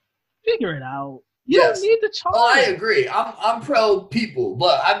 Figure it out. You don't need to charge. Oh, I agree. I'm pro people,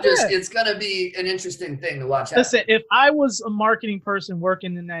 but I'm just it's gonna be an interesting thing to watch. Listen, if I was a marketing person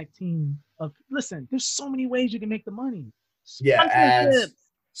working in that team, listen, there's so many ways you can make the money. Yeah, ads,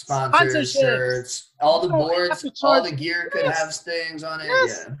 sponsors, shirts, all the boards, all the gear could have things on it.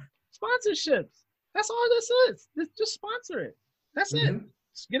 Yes. Yeah, sponsorships. That's all this is. Just sponsor it. That's it.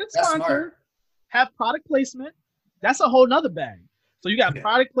 Just get it sponsored. Have product placement. That's a whole nother bag. So you got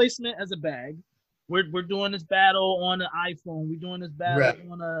product placement as a bag. We're doing this battle on the iPhone. We're doing this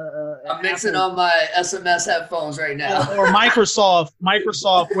battle on I'm mixing on my SMS headphones right now. Or Microsoft.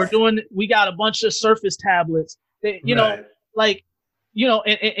 We got a bunch of Surface tablets. You know, like, you know,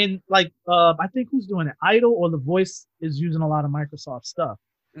 and like I think who's doing it? Idol or The Voice is using a lot of Microsoft stuff.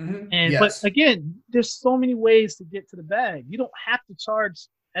 And but again, there's so many ways to get to the bag. You don't have to charge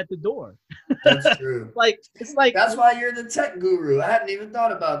at the door. That's true. Like it's like that's why you're the tech guru. I hadn't even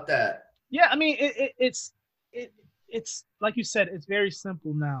thought about that. Yeah, I mean it's like you said, it's very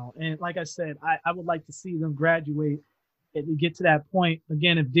simple now. And like I said, I would like to see them graduate and get to that point.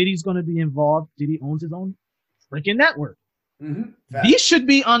 Again, if Diddy's going to be involved, Diddy owns his own freaking network. He should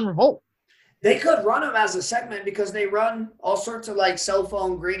be on Revolt. They could run them as a segment because they run all sorts of like cell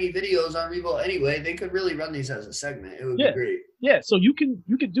phone grainy videos on Revolt anyway. They could really run these as a segment. It would be great. Yeah, so you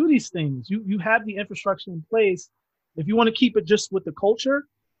could do these things. You have the infrastructure in place. If you want to keep it just with the culture,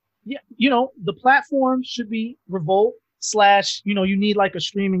 you know, the platform should be Revolt / you know, you need like a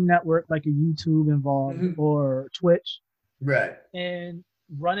streaming network like a YouTube involved or Twitch. Right. And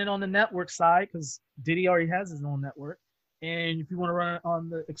run it on the network side because Diddy already has his own network. And if you want to run it on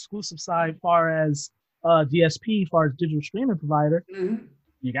the exclusive side, far as DSP, far as digital streaming provider,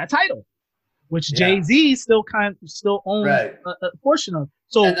 you got Tidal, which Jay-Z still owns a portion of.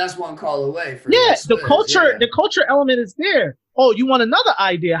 So and that's one call away. The culture element is there. Oh, you want another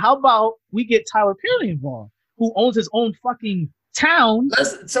idea? How about we get Tyler Perry involved, who owns his own fucking town?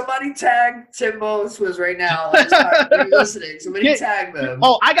 Listen, somebody tag Timbo Swizz right now. You're listening. Somebody tag them.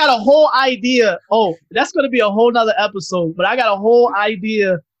 Oh, I got a whole idea. Oh, that's going to be a whole nother episode, but I got a whole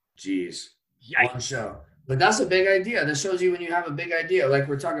idea. Jeez. Yikes. One show. But that's a big idea. That shows you when you have a big idea, like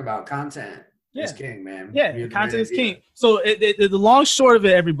we're talking about, content is king, man. Yeah, content is king. So the long short of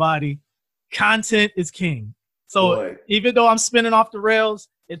it, everybody, content is king. So even though I'm spinning off the rails,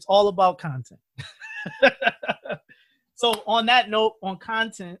 it's all about content. So on that note, on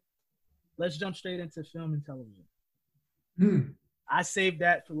content, let's jump straight into film and television. I saved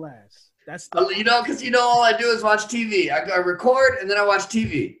that for last. That's you know, because you know all I do is watch TV. I record and then I watch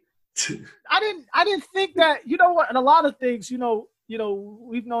TV. I didn't think that. You know what? And a lot of things, you know,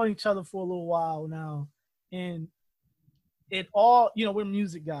 we've known each other for a little while now, and it all, you know, we're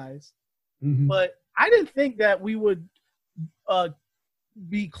music guys, but I didn't think that we would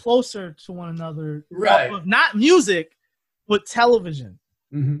be closer to one another, right? Not music, but television.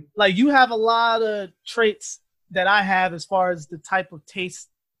 Like you have a lot of traits that I have as far as the type of taste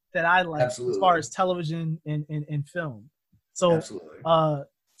that I like. Absolutely. As far as television and film. So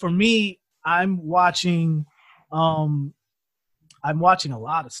for me, I'm watching a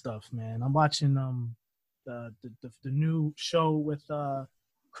lot of stuff, man. I'm watching the new show with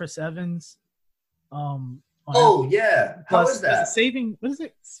Chris Evans. Oh yeah, how is that? Saving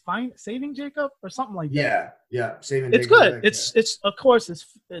Jacob or something like that. Yeah, Saving. It's good. It's of course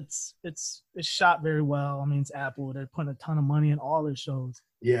it's shot very well. I mean, it's Apple. They're putting a ton of money in all their shows.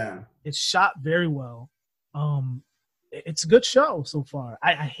 Yeah, it's shot very well. It's a good show so far.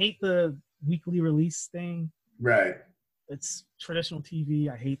 I hate the weekly release thing. Right. It's traditional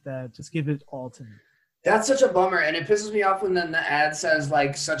TV. I hate that. Just give it all to me. That's such a bummer, and it pisses me off when then the ad says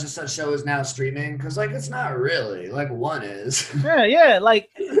like such and such show is now streaming, because like it's not really. Like one is. Yeah. Like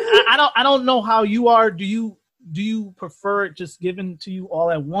I don't know how you are. Do you prefer it just given to you all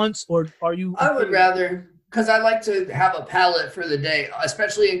at once, or are you? I would rather, because I like to have a palette for the day,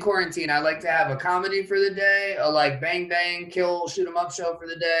 especially in quarantine. I like to have a comedy for the day, a like bang bang kill shoot 'em up show for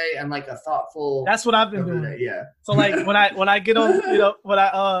the day, and like a thoughtful. That's what I've been doing. Yeah. So like when I get on, you know, when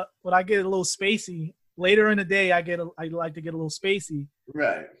I get a little spacey. Later in the day, I like to get a little spacey.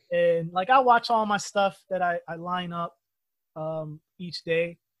 Right. And like I watch all my stuff that I line up each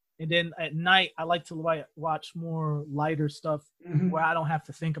day. And then at night, I like to watch more lighter stuff where I don't have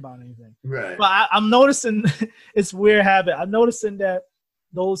to think about anything. Right. But I'm noticing it's a weird habit. I'm noticing that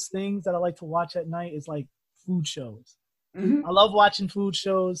those things that I like to watch at night is like food shows. I love watching food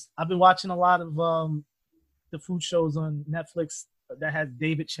shows. I've been watching a lot of the food shows on Netflix. that has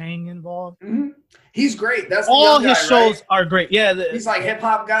David Chang involved. Mm-hmm. He's great. That's all his guy, shows right? are great. Yeah, he's like hip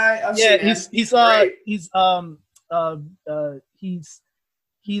hop guy.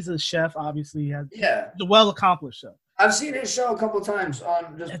 He's a chef. Obviously, he's a well accomplished chef. I've seen his show a couple times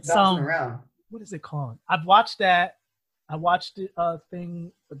on just bouncing around. What is it called? I've watched that. I watched the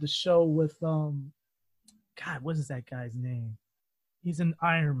the show with God. What is that guy's name? He's an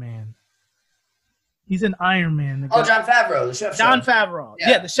Iron Man. Jon Favreau, the chef. Jon Favreau.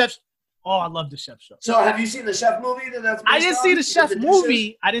 Yeah, the chef. Oh, I love the chef show. So, have you seen the chef movie? I didn't see the chef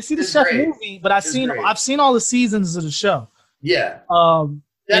movie. But I've seen all the seasons of the show. Yeah.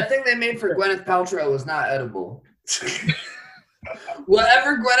 That thing they made for Gwyneth Paltrow was not edible.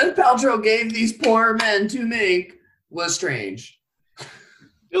 Whatever Gwyneth Paltrow gave these poor men to make was strange.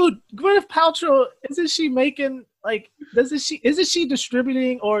 Dude, Gwyneth Paltrow, isn't she making isn't she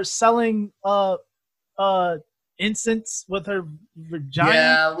distributing or selling incense with her vagina?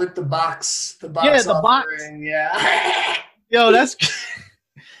 Yeah, with the box. The box. Yeah, the box. Yeah. Yo, that's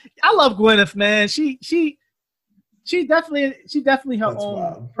I love Gwyneth, man. She definitely her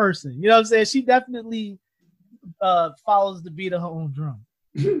own person. You know what I'm saying? She definitely follows the beat of her own drum.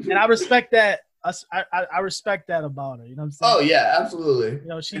 And I respect that. I respect that about her. You know what I'm saying? Oh yeah, absolutely. You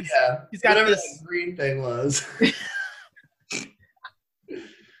know, she's got whatever that green thing was.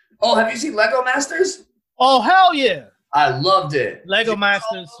 Oh, have you seen Lego Masters? Oh hell yeah! I loved it. Lego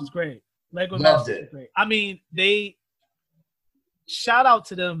Masters was great. Loved Masters was great. I mean, shout out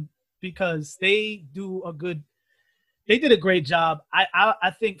to them because they did a great job.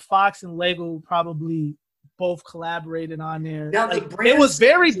 I think Fox and Lego probably both collaborated on there. Now, it was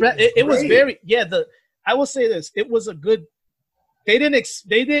very I will say this. It was a good. They didn't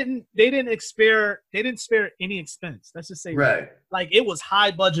spare any expense. Let's just say right. Like it was high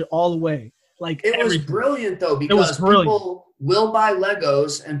budget all the way. Like it was brilliant though because people will buy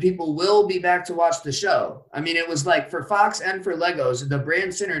Legos and people will be back to watch the show. I mean, it was like for Fox and for Legos, the brand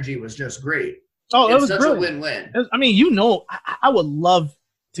synergy was just great. Oh, it was such brilliant. A win-win. I mean, I would love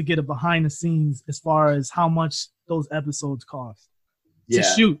to get a behind the scenes as far as how much those episodes cost to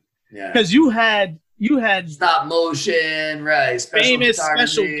shoot. Yeah, because you had stop motion, right? Famous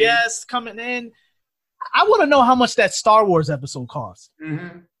special guests coming in. I want to know how much that Star Wars episode cost.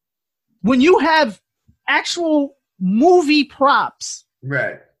 Mm-hmm. When you have actual movie props,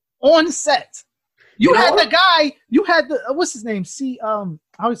 right, on set. You had what's his name?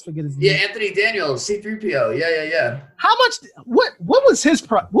 I always forget his name. Yeah, Anthony Daniels, C-3PO. Yeah. How much? What was his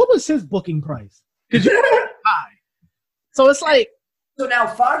price? What was his booking price? Because you were high. So it's like. So now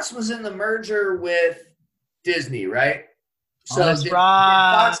Fox was in the merger with Disney, right? So that's right.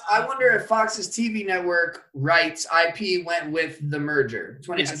 Fox, I wonder if Fox's TV network rights IP went with the merger,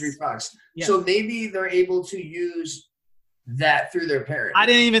 20th Century Fox. Yes. So maybe they're able to use that through their parent. I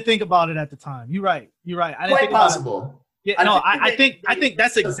didn't even think about it at the time. You're right. I didn't Quite think possible. About it. Yeah, no, I think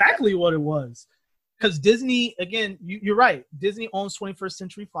that's exactly what it was. Because Disney, again, you're right. Disney owns 21st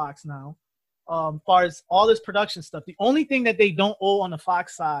Century Fox now. As far as all this production stuff, the only thing that they don't own on the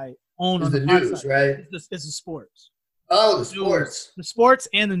Fox side, is the news, right? Is the sports. Oh, the sports. The sports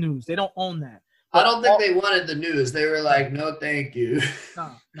and the news. They don't own that. But I don't think they wanted the news. They were like, no, thank you.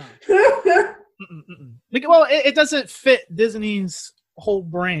 No. Well, it doesn't fit Disney's whole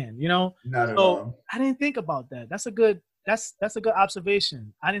brand, you know? Not at all. I didn't think about that. That's a good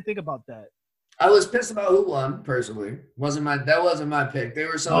observation. I didn't think about that. I was pissed about who won, personally. That wasn't my pick. They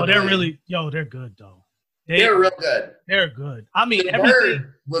were so they're they're good though. They're real good. They're good. I mean, the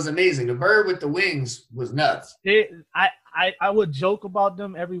bird was amazing. The bird with the wings was nuts. I would joke about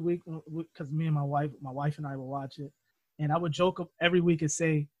them every week because me and my wife and I will watch it, and I would joke every week and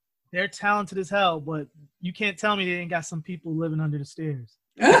say they're talented as hell, but you can't tell me they ain't got some people living under the stairs.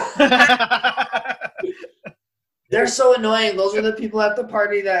 They're so annoying. Those are the people at the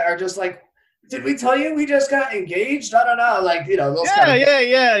party that are just like, did we tell you we just got engaged? I don't know. Like, you know, those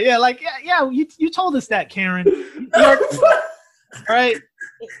yeah. Like, you told us that, Karen. Right?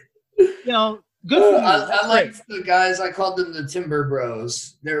 You know, good for you. I liked the guys. I called them the Timber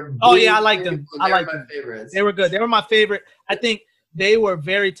Bros. I like them. They were my favorites. They were good. They were my favorite. I think they were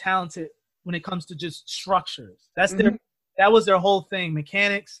very talented when it comes to just structures. That was their whole thing,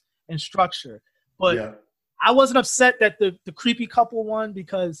 mechanics and structure. But I wasn't upset that the creepy couple won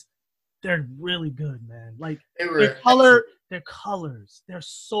because they're really good, man. Like their colors,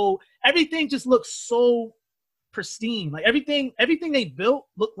 everything just looks so pristine. Like everything they built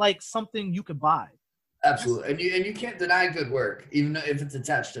looked like something you could buy. Absolutely. And you can't deny good work, even if it's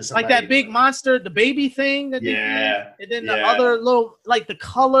attached to somebody. Like that big monster, the baby thing that they did. And then the other little, like the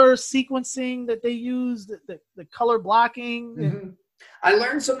color sequencing that they used, the color blocking. Mm-hmm. I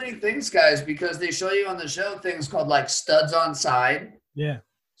learned so many things, guys, because they show you on the show things called like studs on side. Yeah.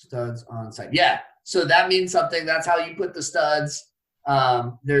 Studs on side. Yeah. So that means something. That's how you put the studs.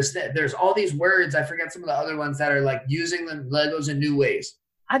 There's all these words. I forget some of the other ones that are like using the Legos in new ways.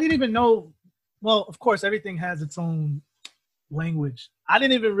 I didn't even know. Well, of course, everything has its own language. I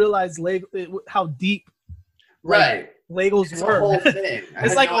didn't even realize how deep, Legos it's were. A whole thing.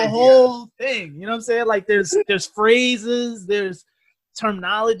 It's like a whole thing. You know what I'm saying? Like there's phrases, there's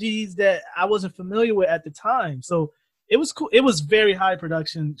terminologies that I wasn't familiar with at the time. So it was cool. It was very high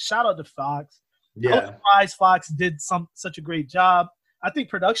production. Shout out to Fox. Yeah. I was surprised Fox did such a great job. I think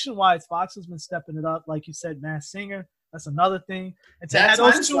production-wise, Fox has been stepping it up. Like you said, Masked Singer. That's another thing. And to that have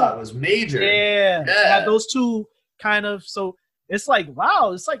those two was major. Yeah. To have those two kind of, so it's like,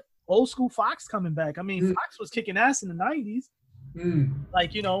 wow, it's like old school Fox coming back. I mean, Fox was kicking ass in the 90s.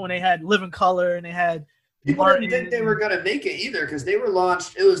 Like, you know, when they had Living Color and they had people didn't think they were going to make it either because they were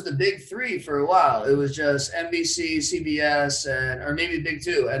launched. It was the big three for a while. It was just NBC, CBS, or maybe Big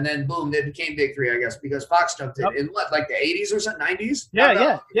Two. And then, boom, they became Big Three, I guess, because Fox jumped in what, like the 80s or something, 90s?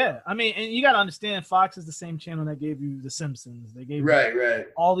 Yeah. I mean, and you got to understand, Fox is the same channel that gave you The Simpsons. They gave you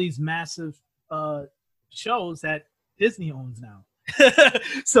all these massive shows that Disney owns now.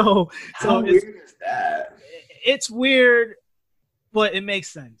 so how weird is that? It's weird, but it makes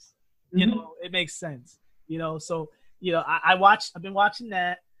sense. You know, it makes sense. You know, so you know, I've been watching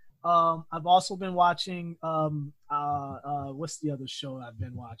that. I've also been watching what's the other show I've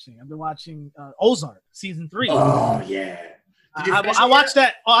been watching? I've been watching Ozark season 3. Oh yeah. I watched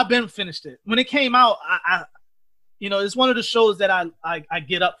that. Oh, I've been finished it. When it came out, I you know, it's one of the shows that I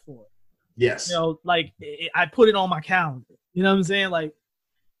get up for. Yes. You know, like I put it on my calendar. You know what I'm saying? Like,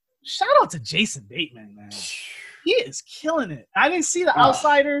 shout out to Jason Bateman, man. He is killing it. I didn't see The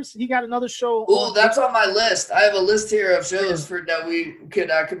Outsiders. He got another show. Oh, that's on my list. I have a list here of shows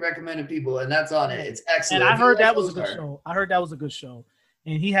that I could recommend to people, and that's on it. It's excellent. And I heard that was a good show. I heard that was a good show,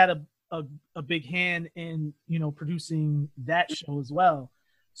 and he had a big hand in, you know, producing that show as well.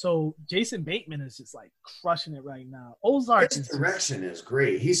 So Jason Bateman is just like crushing it right now. Ozark. His direction is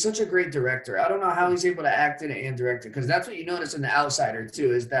great. He's such a great director. I don't know how he's able to act in it and direct it, because that's what you notice in The Outsider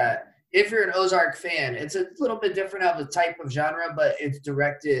too, is that if you're an Ozark fan, it's a little bit different of a type of genre, but it's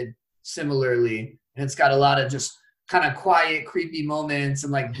directed similarly. And it's got a lot of just kind of quiet, creepy moments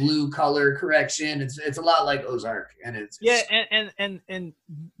and like blue color correction. It's a lot like Ozark. And it's and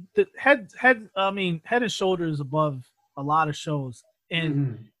the head and shoulders above a lot of shows.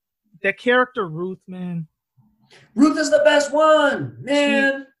 And that character Ruth, man. Ruth is the best one,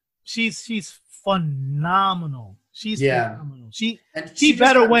 man. She's phenomenal. She's phenomenal. She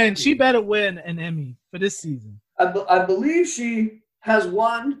better win an Emmy for this season. I believe she has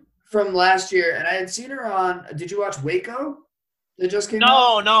one from last year, and I had seen her on. Did you watch Waco? That just came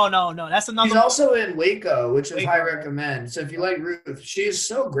out? No. That's another. She's also in Waco, which is high recommend. So if you like Ruth, she's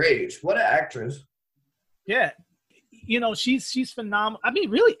so great. What an actress. Yeah, you know, she's phenomenal. I mean,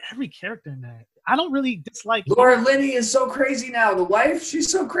 really, every character in that. I don't really dislike. Laura Linney is so crazy now. The wife, she's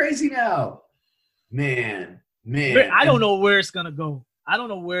so crazy now. Man. I don't know where it's gonna go. I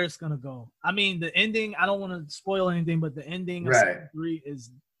mean, the ending, I don't want to spoil anything, but the ending of season 3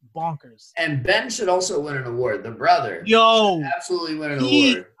 is bonkers. And Ben should also win an award. The brother. Yo, absolutely win an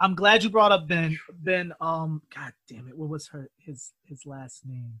award. I'm glad you brought up Ben. God damn it, what was his last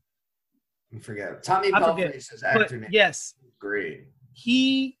name? I forget. Tommy Paleface's actor name. Yes. Great.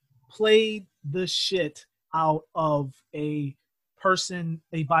 He played the shit out of a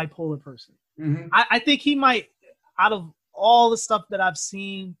bipolar person. Mm-hmm. I think he might, out of all the stuff that I've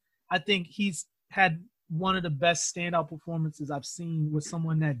seen, I think he's had one of the best standout performances I've seen with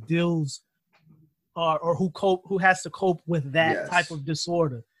someone that deals or who has to cope with that type of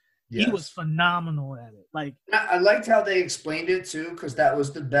disorder. Yes. He was phenomenal at it. Like, I liked how they explained it too, because that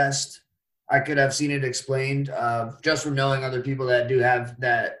was the best I could have seen it explained. Just from knowing other people that do have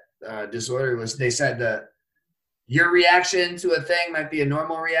that disorder, was they said that your reaction to a thing might be a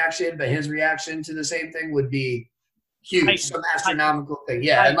normal reaction, but his reaction to the same thing would be huge, some astronomical thing.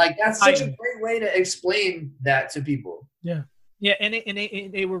 Yeah, and like that's such a great way to explain that to people. Yeah, and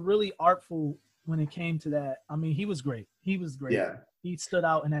they were really artful when it came to that. I mean, he was great. Yeah, he stood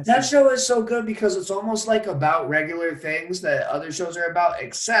out in that. That show is so good because it's almost like about regular things that other shows are about,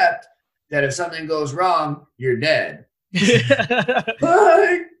 except that if something goes wrong, you're dead. You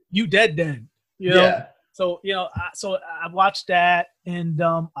dead. You know? Yeah. So so I watched that, and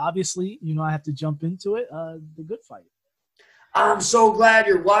obviously, I have to jump into it. The Good Fight. I'm so glad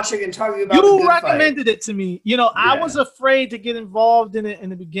you're watching and talking about. You recommended it to me. I was afraid to get involved in it in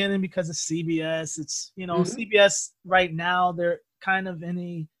the beginning because of CBS. It's CBS right now. They're kind of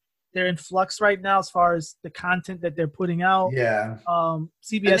they're in flux right now as far as the content that they're putting out. Yeah.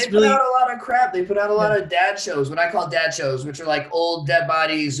 CBS put out a lot of crap. They put out a lot of dad shows. What I call dad shows, which are like old dead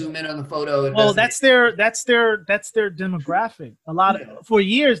bodies, zoom in on the photo. And that's their demographic. A lot of for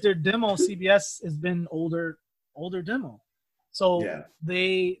years their demo CBS has been older demo. So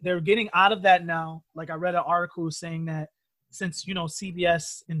they're getting out of that now. Like I read an article saying that since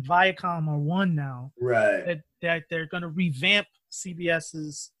CBS and Viacom are one now, right? That they're going to revamp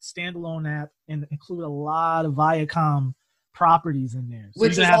CBS's standalone app and include a lot of Viacom properties in there. So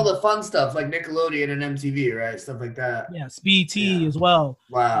which is all the fun stuff like Nickelodeon and MTV, right? Stuff like that. Yes, BT as well.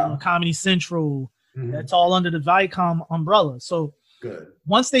 Wow. Comedy Central. Mm-hmm. That's all under the Viacom umbrella. So good.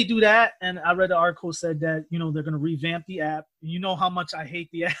 Once they do that, and I read the article said that, they're going to revamp the app. You know how much I hate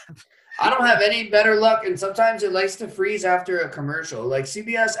the app. I don't have any better luck, and sometimes it likes to freeze after a commercial. Like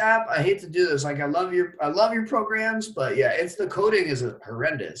CBS app, I hate to do this. Like I love your programs, but it's the coding is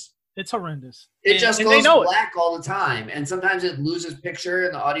horrendous. It's horrendous. It just goes black all the time, and sometimes it loses picture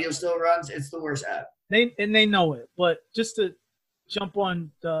and the audio still runs. It's the worst app. They know it, but just to jump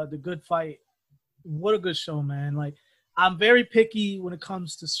on the Good Fight, what a good show, man! Like I'm very picky when it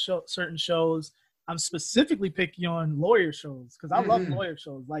comes to certain shows. I'm specifically picky on lawyer shows because I love lawyer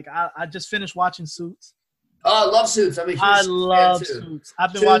shows. Like I just finished watching Suits. Oh, I love Suits. I love Suits.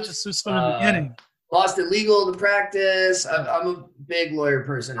 I've been watching Suits from the beginning. Boston Legal, The Practice. I'm a big lawyer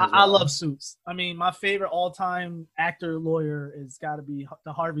person. I love Suits. I mean, my favorite all-time actor lawyer is got to be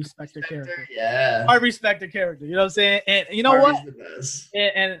the Harvey Specter character. Yeah, Harvey Specter character. You know what I'm saying? And you know Harvey's the best.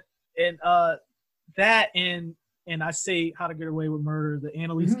 And that and I say How to Get Away with Murder, the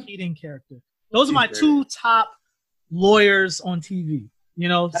Annalise Keating character. Those are my two top lawyers on TV.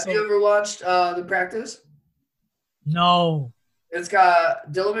 Have you ever watched The Practice? No. It's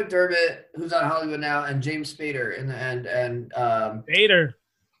got Dylan McDermott, who's on Hollywood now, and James Spader in the end. And Spader.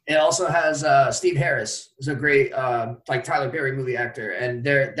 It also has Steve Harris, who's a great like Tyler Perry movie actor. And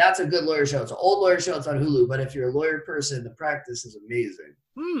that's a good lawyer show. It's an old lawyer show. It's on Hulu. But if you're a lawyer person, The Practice is amazing.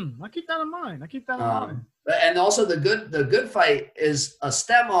 I keep that in mind. And also the good fight is a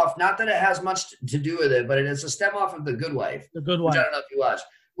stem off, not that it has much to do with it, but it is a stem off of The Good Wife. The Good Wife. Which I don't know if you watch,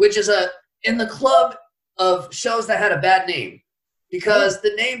 which is in the club of shows that had a bad name because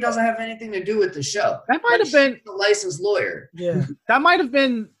the name doesn't have anything to do with the show. That might have been the licensed lawyer. Yeah. That might have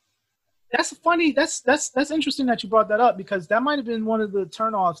been. That's funny. That's interesting that you brought that up because that might have been one of the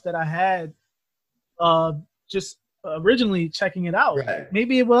turnoffs that I had just originally checking it out. Right.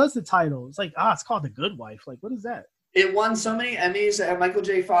 Maybe it was the title. It's like, it's called The Good Wife. Like, what is that? It won so many Emmys. It had Michael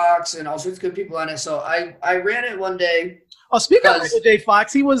J. Fox and all sorts of good people on it. So I ran it one day. Oh, speaking of Michael J.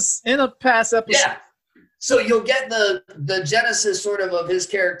 Fox, he was in a past episode. Yeah. So you'll get the genesis sort of his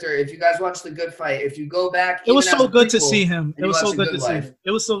character if you guys watch The Good Fight. If you go back, it was so good to see him. It was so good to see him.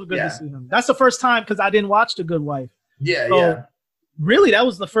 It was so good to see him. That's the first time because I didn't watch The Good Wife. Yeah, so really, that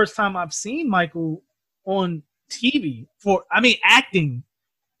was the first time I've seen Michael on TV acting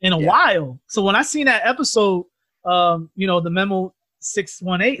in a while. So when I seen that episode, the Memo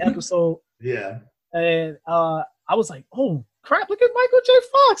 618 episode, and I was like, oh crap, look at Michael J.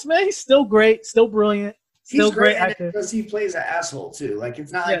 Fox, man. He's still great, still brilliant. Still great actor. Because he plays an asshole too. Like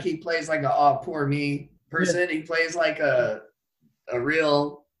it's not like he plays like a poor me person. Yeah. He plays like a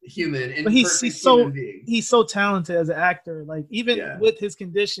real human. But he's so talented as an actor. Like even with his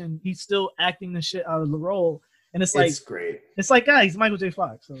condition, he's still acting the shit out of the role. And it's great. It's like, he's Michael J.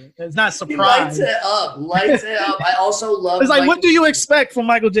 Fox. So it's not a surprise. He lights it up. I also love. It's like, what do you expect from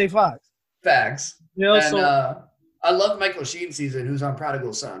Michael J. Fox? Facts. I love Michael Sheen season, who's on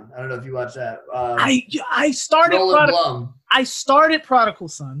Prodigal Son. I don't know if you watched that. I started Prodigal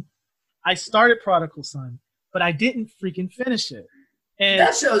Son. But I didn't freaking finish it. And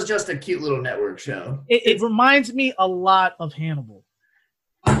that show is just a cute little network show. It reminds me a lot of Hannibal.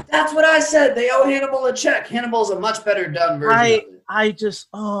 That's what I said. They owe Hannibal a check. Hannibal's a much better done version of it.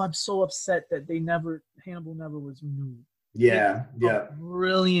 I'm so upset that Hannibal never was renewed. Yeah.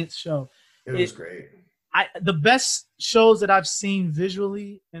 Brilliant show. It was great. The best shows that I've seen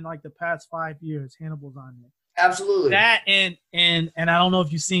visually in like the past 5 years, Hannibal's on there. Absolutely. That and I don't know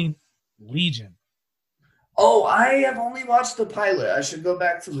if you've seen Legion. Oh, I have only watched the pilot. I should go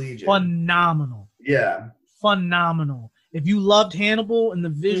back to Legion. Phenomenal. Yeah. Phenomenal. If you loved Hannibal and the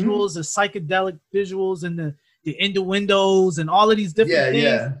visuals, the psychedelic visuals and the innuendos and all of these different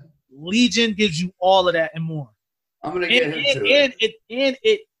things, Legion gives you all of that and more. I'm gonna get into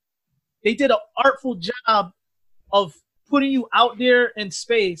it. They did an artful job of putting you out there in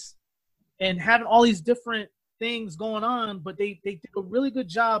space and having all these different things going on, but they did a really good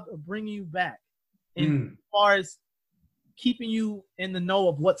job of bringing you back as far as keeping you in the know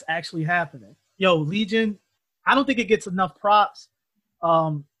of what's actually happening. Yo, Legion, I don't think it gets enough props.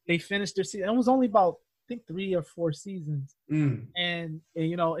 They finished their season. It was only about, I think, 3 or 4 seasons. And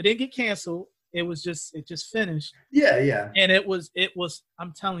you know, it didn't get canceled. It just finished. Yeah. And it was,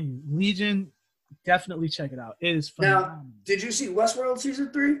 I'm telling you, Legion, definitely check it out. It is phenomenal. Now, did you see Westworld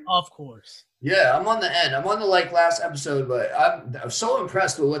season 3? Of course. Yeah, I'm on the end. I'm on the last episode, but I'm so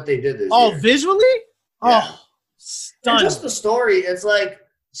impressed with what they did this year. Visually? Yeah. Oh, stunning. And just the story, it's like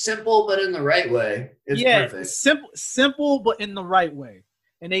simple but in the right way. It's perfect. Simple but in the right way.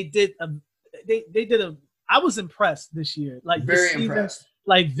 And they did I was impressed this year. Like very impressed.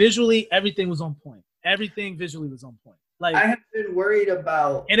 Like visually, everything was on point. Everything visually was on point. Like I have been worried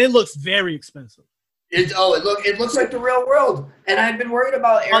about, and it looks very expensive. It looks like the real world, and I've been worried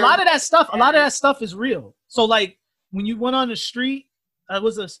about a lot of that stuff is real. So like when you went on the street, it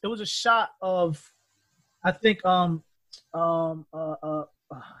was a shot of, I think what's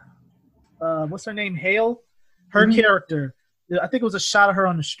her name, Hale, her character. I think it was a shot of her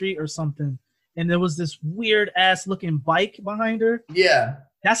on the street or something, and there was this weird ass looking bike behind her. Yeah,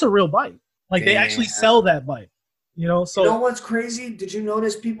 that's a real bike. Like they actually sell that bike. You know, so you know what's crazy? Did you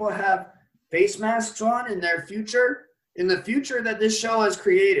notice people have face masks on in their future? In the future that this show has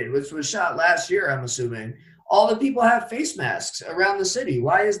created, which was shot last year, I'm assuming, all the people have face masks around the city.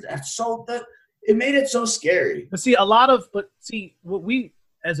 Why is that so? It made it so scary. But what we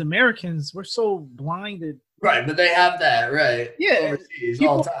as Americans, we're so blinded. Right, but they have that, right? Yeah, overseas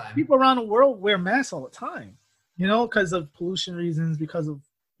all the time. People around the world wear masks all the time, you know, because of pollution reasons, because of,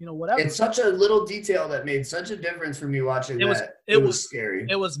 you know, whatever. It's such a little detail that made such a difference for me watching that. It was scary.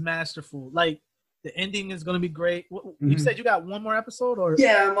 It was masterful. Like the ending is going to be great. You said you got one more episode, or?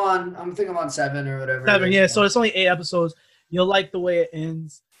 Yeah, I think I'm on 7 or whatever. 7, yeah. So it's only 8 episodes. You'll like the way it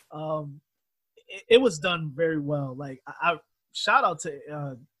ends. It was done very well. Like I shout out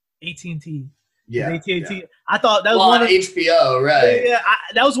to AT&T. Yeah, AT&T. Yeah. I thought that was one of HBO, right? Yeah,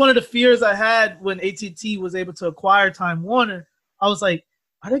 that was one of the fears I had when AT&T was able to acquire Time Warner. I was like,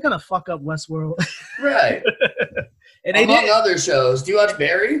 are they gonna fuck up Westworld? Right. And among other shows, do you watch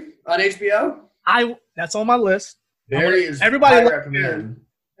Barry on HBO? That's on my list. Barry is everybody loves Barry.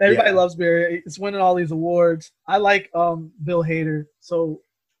 Everybody loves Barry. It's winning all these awards. I like Bill Hader, so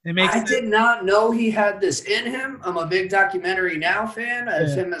it makes sense. Did not know he had this in him. I'm a big Documentary Now fan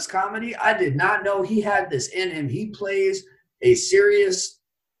of him as comedy. I did not know he had this in him. He plays a serious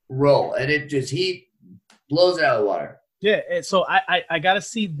role, and he blows it out of the water. Yeah, so I gotta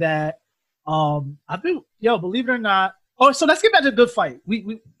see that. I've been believe it or not. Oh, so let's get back to the Good Fight.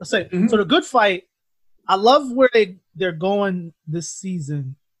 Let's say so. The Good Fight. I love where they're going this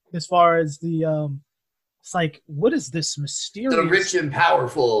season as far as the It's like, what is this mysterious? The rich and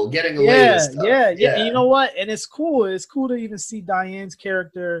powerful getting away with stuff. Yeah. And you know what? And it's cool. It's cool to even see Diane's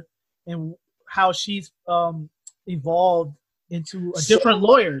character and how she's evolved into a different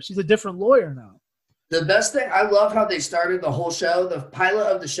lawyer. She's a different lawyer now. The best thing, I love how they started the whole show. The pilot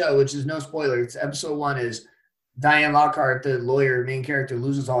of the show, which is no spoiler, it's episode 1, is Diane Lockhart, the lawyer, main character,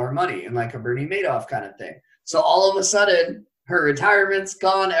 loses all her money in like a Bernie Madoff kind of thing. So all of a sudden, her retirement's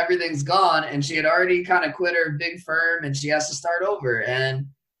gone, everything's gone, and she had already kind of quit her big firm, and she has to start over. And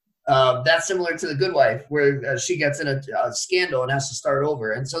that's similar to The Good Wife, where she gets in a scandal and has to start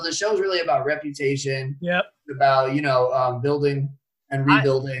over. And so the show's really about reputation, about building and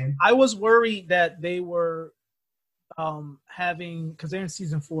rebuilding. I was worried that they were having, because they're in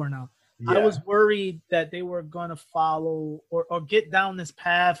season 4 now. Yeah. I was worried that they were going to follow or get down this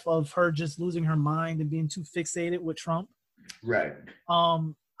path of her just losing her mind and being too fixated with Trump. Right.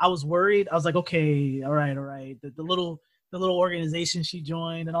 I was worried. I was like, okay, all right. The little organization she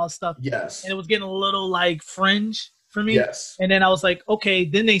joined and all that stuff. Yes. And it was getting a little like fringe for me. Yes. And then I was like, okay.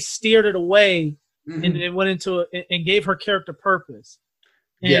 Then they steered it away, and it went into it and gave her character purpose.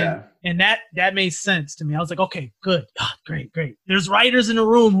 And, and that made sense to me. I was like, okay, good, great. There's writers in the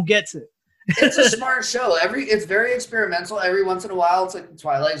room who gets it. It's a smart show. It's very experimental. Every once in a while, it's like the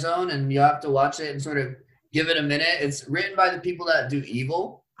Twilight Zone, and you have to watch it and sort of give it a minute. It's written by the people that do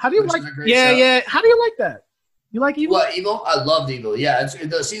Evil. How do you like? Yeah. How do you like that? You like Evil? What, Evil? I loved Evil. Yeah,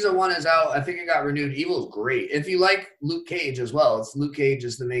 the season 1 is out. I think it got renewed. Evil is great. If you like Luke Cage as well, it's Luke Cage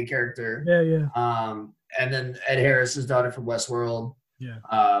is the main character. Yeah. And then Ed Harris's daughter from Westworld.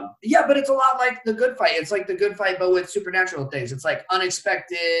 Yeah. Yeah, but it's a lot like The Good Fight. It's like The Good Fight, but with supernatural things. It's like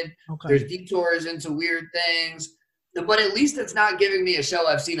unexpected. Okay. There's detours into weird things. But at least it's not giving me a show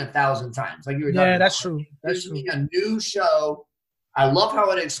I've seen 1,000 times. Like you were talking about. That's true. That's true. A new show. I love how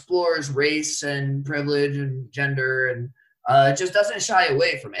it explores race and privilege and gender, and it just doesn't shy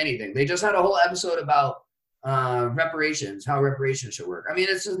away from anything. They just had a whole episode about reparations, how reparations should work. I mean,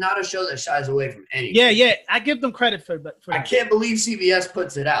 it's just not a show that shies away from anything. Yeah. I give them credit for that. I can't believe CBS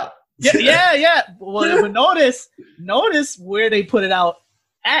puts it out. Yeah. Well, but notice where they put it out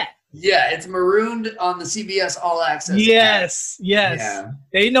at. Yeah, it's marooned on the CBS All Access. Yes. Yeah.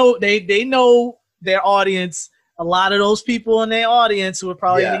 They know their audience. A lot of those people in their audience who are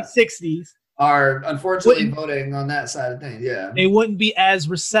probably in their 60s are unfortunately voting on that side of things. Yeah, they wouldn't be as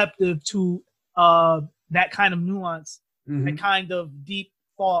receptive to that kind of nuance, that kind of deep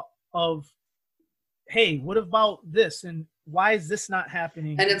thought of, hey, what about this, and why is this not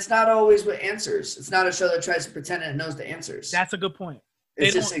happening? And it's not always with answers. It's not a show that tries to pretend it knows the answers. That's a good point.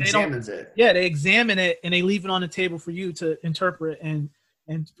 It just examines it. Yeah, they examine it and they leave it on the table for you to interpret and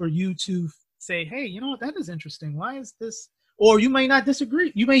for you to say, hey, you know what, that is interesting. Why is this? Or you may not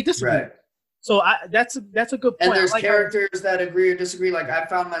disagree. You may disagree. Right. So that's a good point. And there's characters that agree or disagree. Like I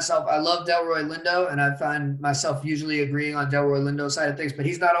found myself, I love Delroy Lindo, and I find myself usually agreeing on Delroy Lindo's side of things, but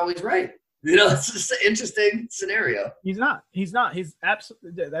he's not always right. You know, it's just an interesting scenario. He's not.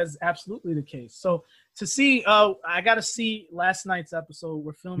 That's absolutely the case. So to see, I got to see last night's episode.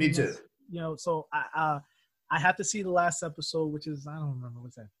 We're filming. Me too. This, you know, so I have to see the last episode, which is, I don't remember,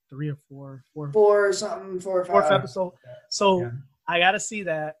 what's that, 3 or 4? 4 or 5. Fourth episode. So I got to see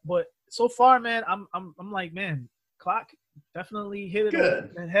that. But so far, man, I'm like, man, Clock definitely hit it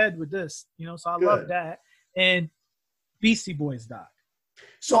on the head with this. You know, so I love that. And Beastie Boys doc.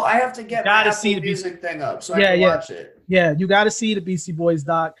 So I have to get my Apple Music thing up so I can watch it. Yeah, you got to see the Beastie Boys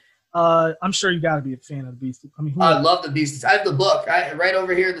doc. I'm sure you got to be a fan of the Beastie. I mean, I love the Beasties. I have the book. Right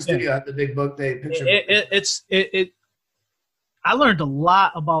over here in the studio. I have the big book. I learned a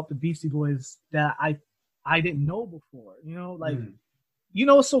lot about the Beastie Boys that I didn't know before. You know, like you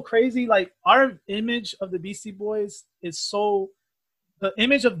know, it's so crazy. Like our image of the Beastie Boys is the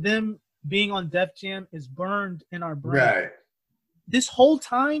image of them being on Def Jam is burned in our brain. Right. This whole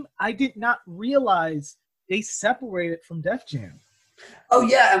time, I did not realize they separated from Def Jam. Oh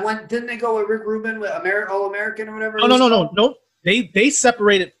yeah, and didn't they go with Rick Rubin with All American or whatever? No. They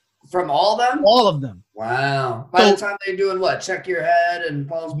separated from all of them. All of them. Wow. By the time they're doing what? Check Your Head and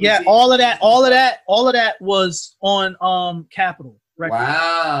Paul's Boutique? Yeah, all of that was on Capitol Records.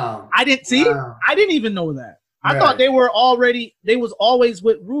 Wow. I didn't even know that. I thought they was always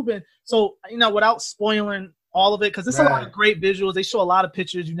with Rubin. So, you know, without spoiling all of it, because there's a lot of great visuals. They show a lot of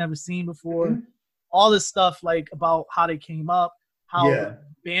pictures you've never seen before. All this stuff like about how they came up, how the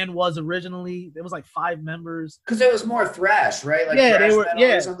band was originally. There was like 5 members. Because it was more thrash, right? Like thrash metal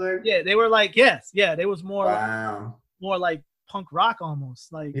or something? Yeah, they were like, they was more more like punk rock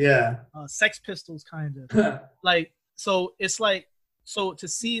almost. Like Sex Pistols kind of. Like, so it's like, so to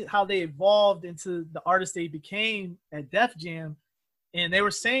see how they evolved into the artists they became at Def Jam, and they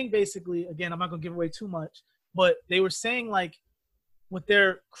were saying basically, again, I'm not gonna give away too much, but they were saying like with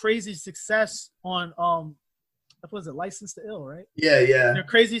their crazy success on what was it, License to Ill, right? Yeah. Their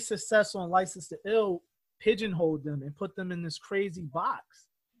crazy success on License to Ill pigeonholed them and put them in this crazy box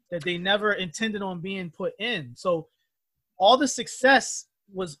that they never intended on being put in. So all the success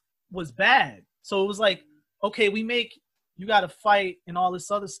was bad. So it was like, okay, You Gotta Fight and all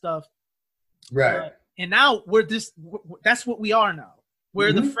this other stuff. Right. And now that's what we are now.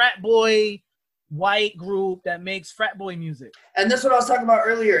 We're the frat boy white group that makes frat boy music. And that's what I was talking about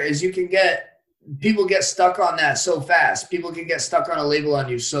earlier is people get stuck on that so fast. People can get stuck on a label on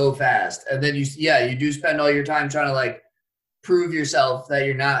you so fast. And then you do spend all your time trying to like prove yourself that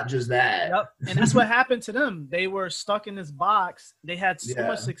you're not just that. Yep. And that's what happened to them. They were stuck in this box. They had so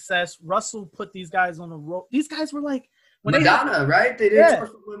much success. Russell put these guys on the road. These guys were like, Madonna, right? They did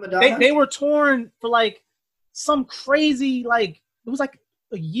tour with Madonna. They were touring for like some crazy, like it was like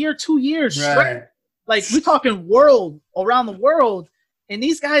a year, 2 years straight. Right. Like we're talking around the world, and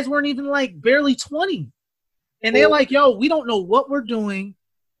these guys weren't even like barely 20. And they're like, yo, we don't know what we're doing.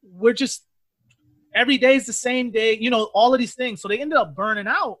 We're just every day is the same day, you know, all of these things. So they ended up burning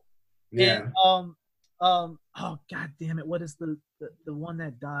out. Yeah. And oh god damn it, what is the one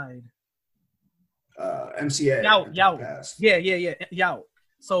that died? MCA. Yout. Yeah. Yout.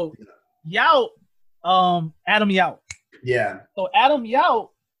 So Yout, Adam Yout. Yeah. So Adam Yout,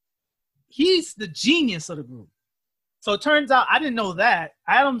 he's the genius of the group. So it turns out I didn't know that.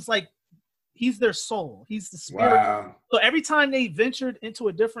 Adam's like, he's their soul. He's the spirit. Wow. So every time they ventured into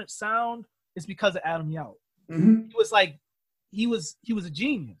a different sound, it's because of Adam Yauch. Mm-hmm. He was like, he was a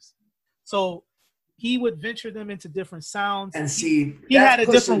genius. So he would venture them into different sounds. And see, he had a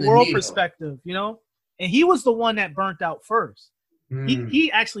different world perspective, you know? And he was the one that burnt out first.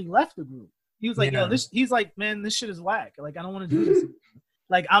 He actually left the group. He was like, yo, he's like, man, this shit is whack. Like, I don't want to do this.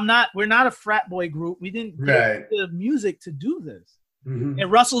 Like, we're not a frat boy group. We didn't get the music to do this.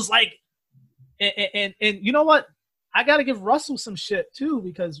 And Russell's like, and you know what? I got to give Russell some shit too,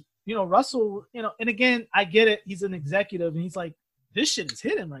 because, you know, Russell, you know, and again, I get it. He's an executive and he's like, this shit is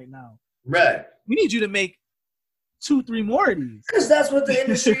hitting right now. Right. We need you to make 2-3 more of these. Because that's what the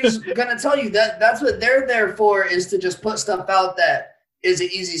industry is going to tell you. That's what they're there for, is to just put stuff out that is an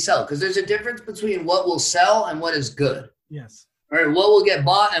easy sell. Because there's a difference between what will sell and what is good. Yes. Or what will get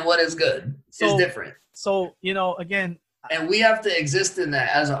bought and what is good is different. So, you know, again. And we have to exist in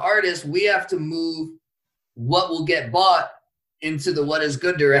that. As an artist, we have to move what will get bought into the what is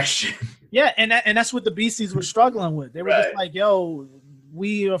good direction. Yeah, and that's what the Beasties were struggling with. They were just like, yo,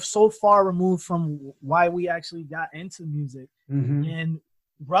 we are so far removed from why we actually got into music. And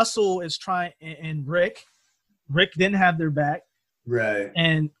Russell is trying, and Rick didn't have their back. Right.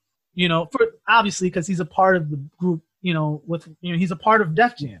 And, you know, obviously because he's a part of the group, you know, he's a part of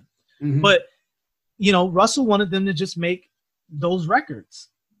Def Jam. But, you know, Russell wanted them to just make those records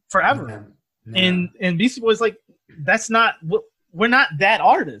forever. And Beastie Boys, like, that's not what, we're not that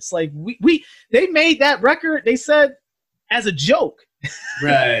artists. Like, they made that record, they said, as a joke.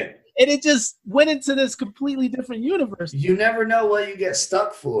 Right. And it just went into this completely different universe. You never know what you get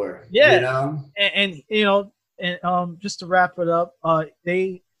stuck for. Yeah. You know? And you know, and just to wrap it up,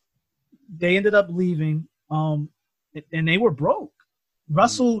 they ended up leaving, and they were broke.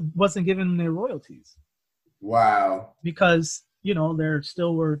 Russell wasn't giving them their royalties. Wow. Because, you know, they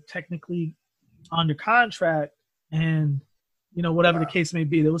still were technically under contract, and, you know, whatever the case may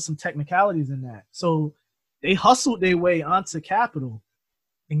be, there was some technicalities in that. So they hustled their way onto Capitol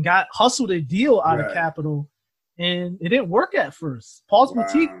and hustled a deal out of Capitol, and it didn't work at first. Paul's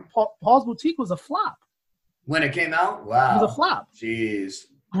Boutique was a flop. When it came out? Wow. It was a flop. Jeez.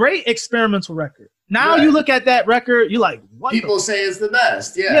 Great experimental record. Now you look at that record, you're like, what? People say it's the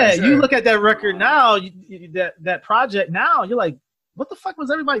best. Yeah. Yeah, sure. You look at that record now, that project now, you're like, what the fuck was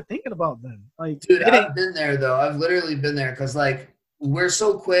everybody thinking about then? Like, dude, I've been there though. I've literally been there, because like, we're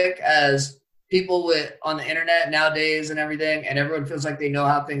so quick as people on the internet nowadays and everything, and everyone feels like they know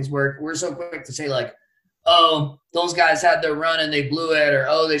how things work. We're so quick to say like, oh, those guys had their run and they blew it, or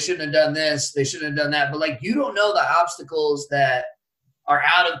oh, they shouldn't have done this, they shouldn't have done that. But like, you don't know the obstacles that are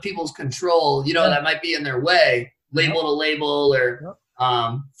out of people's control, you know, that might be in their way, label to label, or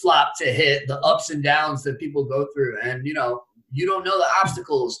flop to hit, the ups and downs that people go through. And, you know, you don't know the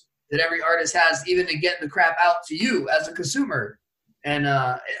obstacles that every artist has, even to get the crap out to you as a consumer. And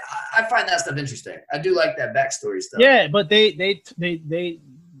I find that stuff interesting. I do like that backstory stuff. Yeah, but they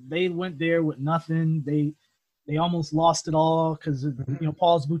went there with nothing. They almost lost it all because, you know,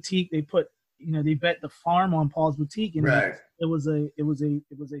 Paul's Boutique. They put, you know, they bet the farm on Paul's Boutique, and it was a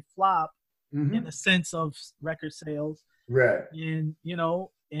flop in the sense of record sales. Right. And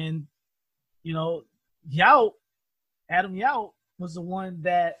Adam Yauch was the one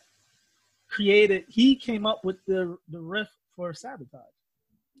that he came up with the riff for Sabotage.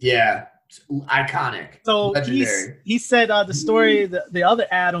 Yeah, iconic. So he said the story, the other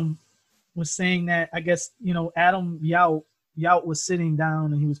Adam was saying that, I guess, you know, Adam Yauch was sitting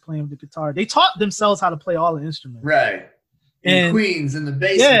down and he was playing with the guitar. They taught themselves how to play all the instruments. Right. In Queens, in the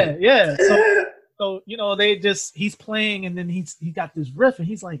basement. Yeah. So you know, he's playing, and then he got this riff, and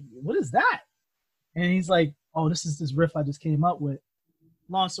he's like, what is that? And he's like, oh, this is this riff I just came up with.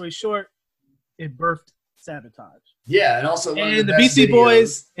 Long story short, it birthed Sabotage. Yeah, and also the Beastie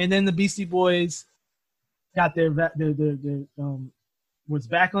Boys, and then the Beastie Boys got their was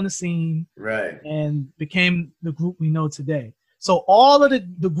back on the scene, right, and became the group we know today. So all of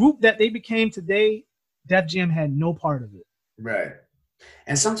the group that they became today, Def Jam had no part of it. Right.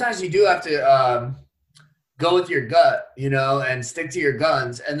 And sometimes you do have to go with your gut, you know, and stick to your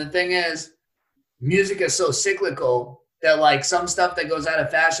guns. And the thing is, music is so cyclical that like some stuff that goes out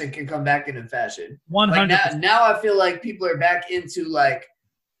of fashion can come back into fashion. 100%. Like now I feel like people are back into like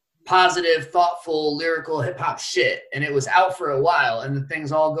positive, thoughtful, lyrical hip hop shit, and it was out for a while, and the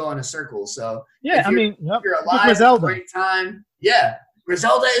things all go in a circle. So yeah, if you're alive, a great time. Yeah,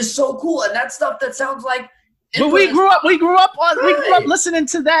 Griselda is so cool, and that stuff that sounds like. But we grew up listening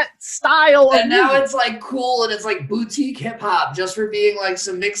to that style, and now it's like cool, and it's like boutique hip hop just for being like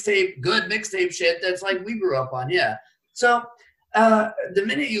some good mixtape shit that's like we grew up on. Yeah. So the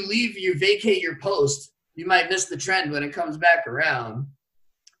minute you vacate your post, you might miss the trend when it comes back around.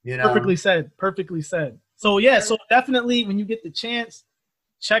 You know? Perfectly said. Perfectly said. So yeah, so definitely when you get the chance,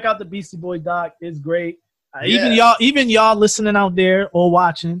 check out the Beastie Boy doc. It's great. Even y'all listening out there or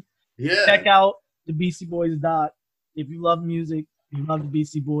watching, check out the Beastie Boys doc. If you love music, you love the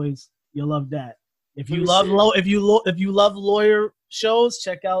Beastie Boys, you'll love that. If you love lawyer shows,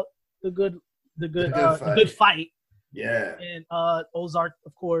 check out the good fight. Yeah. And Ozark,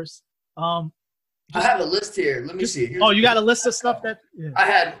 of course. I have a list here. Let me see. You got a list of stuff that I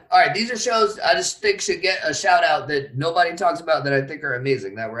had. All right, these are shows I just think should get a shout out that nobody talks about that I think are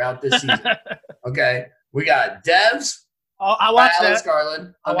amazing that were out this season. Okay, we got Devs. I watched that. Alex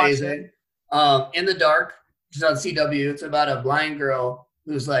Garland, amazing. In the Dark, which is on CW. It's about a blind girl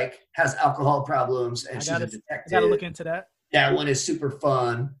who's like has alcohol problems and she's a detective. I gotta look into that. That one is super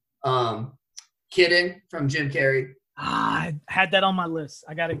fun. Kidding from Jim Carrey. I had that on my list.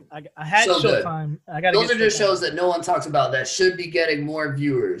 I had so Showtime. Those are just shows that no one talks about that should be getting more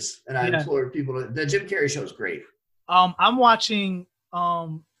viewers. And I implore people to. The Jim Carrey show is great. I'm watching.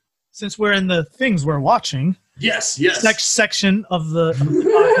 Since we're in the things we're watching. Yes. Section of the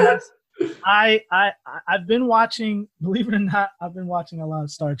podcast. I've been watching. Believe it or not, I've been watching a lot of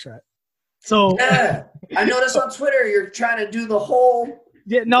Star Trek. So yeah, I noticed on Twitter you're trying to do the whole.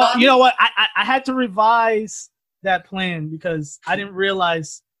 Yeah, no, you know what? I had to revise that plan because I didn't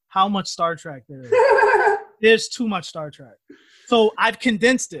realize how much Star Trek there is. There's too much Star Trek. So I've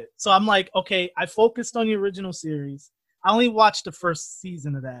condensed it. So I'm like, okay, I focused on the original series. I only watched the first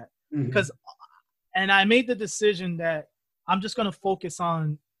season of that because, and I made the decision that I'm just going to focus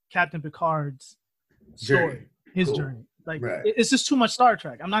on Captain Picard's story, his journey. Like it's just too much Star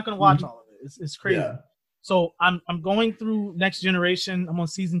Trek. I'm not going to watch all of it. It's crazy. Yeah. So I'm going through Next Generation. I'm on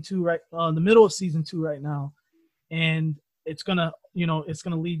season 2 the middle of season 2 right now. And it's gonna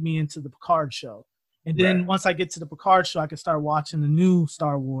lead me into the Picard show. And then once I get to the Picard show, I can start watching the new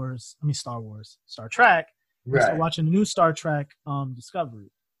Star Trek. Start watching the new Star Trek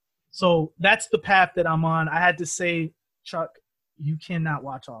Discovery. So that's the path that I'm on. I had to say, Chuck, you cannot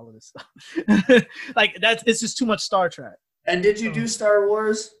watch all of this stuff. It's just too much Star Trek. And did you do Star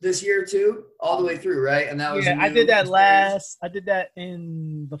Wars this year too? All the way through, right? And that was I did that I did that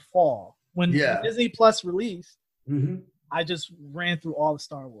in the fall. When Disney Plus released, I just ran through all the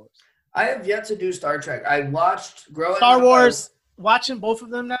Star Wars. I have yet to do Star Trek. I watched growing Star Wars, watching both of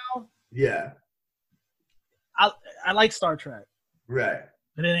them now. Yeah. I like Star Trek. Right.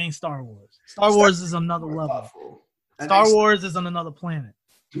 But it ain't Star Wars. Star Wars is another level. Star Wars is on another planet.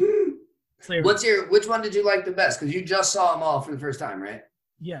 Which one did you like the best? Because you just saw them all for the first time, right?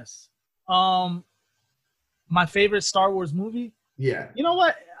 Yes. My favorite Star Wars movie? Yeah. You know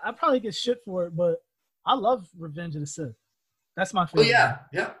what? I probably get shit for it, but I love Revenge of the Sith. That's my favorite. Oh, yeah.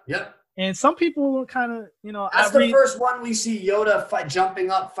 Yep. And some people kind of, That's the first one we see Yoda jumping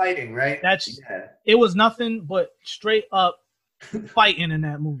up fighting, right? It was nothing but straight up fighting in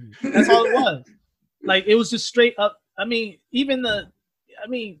that movie. That's all it was. Like, it was just straight up. I mean,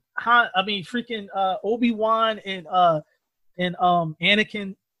 freaking Obi-Wan and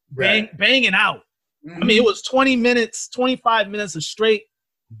Anakin banging out. I mean, it was 20 minutes, 25 minutes of straight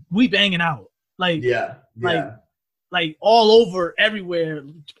we banging out. Like, like all over everywhere.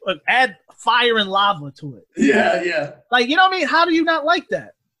 Add fire and lava to it. Yeah. Like, you know what I mean? How do you not like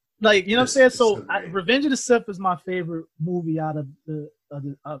that? Like, you know what I'm saying? So Revenge of the Sith is my favorite movie out of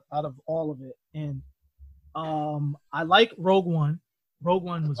all of it. And I like Rogue One. Rogue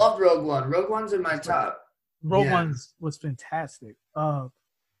One was love Rogue One. Rogue One's in my top. Rogue One was fantastic.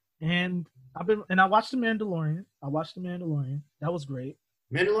 And I watched The Mandalorian. That was great.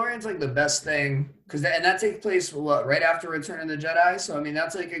 Mandalorian's like the best thing because that takes place right after Return of the Jedi. So I mean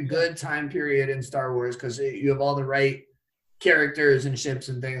that's like a good time period in Star Wars because you have all the right characters and ships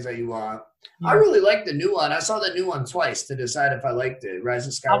and things that you want. Yeah. I really like the new one. I saw the new one twice to decide if I liked it. Rise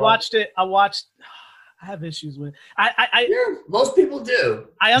of Skywalker. I watched it. I have issues with it. Most people do.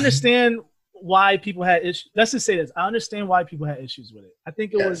 I understand why people had issues. Let's just say this. I understand why people had issues with it. I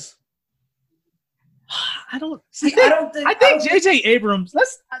think it was. I think J.J. Abrams.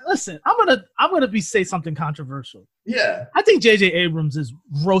 Listen. I'm gonna say something controversial. Yeah. I think J.J. Abrams is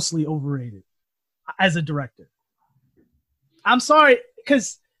grossly overrated as a director. I'm sorry,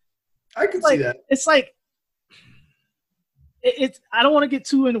 because I can see that. It's like it's. I don't want to get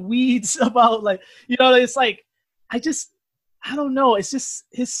too in the weeds about it's like I don't know. It's just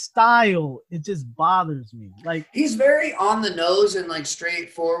his style. It just bothers me. Like he's very on the nose and like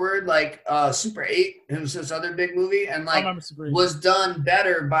straightforward. Like Super 8, it was this other big movie, and like was done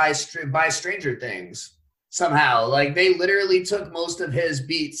better by Stranger Things. somehow. Like they literally took most of his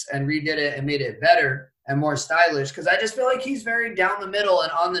beats and redid it and made it better and more stylish. Because I just feel like he's very down the middle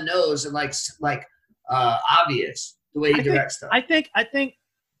and on the nose and like obvious the way he directs stuff. I think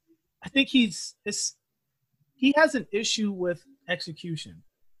he has an issue with execution.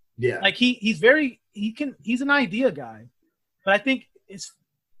 Yeah, like he's an idea guy, but I think it's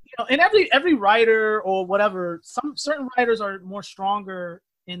and every writer or whatever, some certain writers are more stronger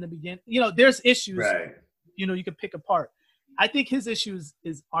in the beginning. There's issues, right? You could pick apart. I think his issues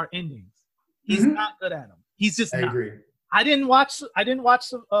are endings. He's not good at them. He's just not. Agree. I didn't watch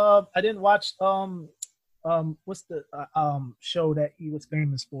what's the show that he was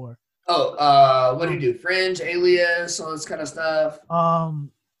famous for? What do you do? Fringe, Alias, all this kind of stuff.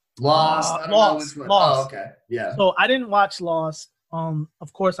 Lost. I don't know which one. Lost. Oh, okay. Yeah. So I didn't watch Lost.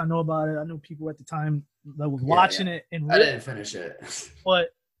 Of course I know about it. I knew people at the time that was watching it, and I didn't finish it. But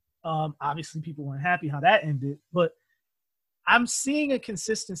obviously people weren't happy how that ended. But I'm seeing a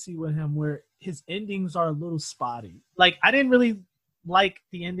consistency with him where his endings are a little spotty. Like I didn't really like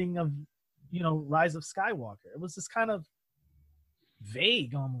the ending of Rise of Skywalker. It was just kind of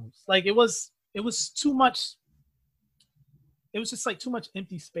vague almost. Like it was too much. It was just like too much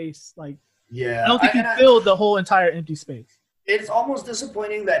empty space. Like I don't think he filled the whole entire empty space. It's almost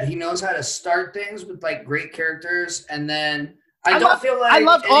disappointing that he knows how to start things with like great characters, and then I loved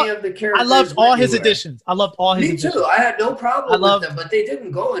all his additions. I loved all his additions. Me too. I had no problem with them, but they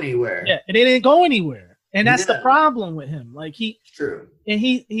didn't go anywhere. Yeah, and they didn't go anywhere, and that's the problem with him. Like true, and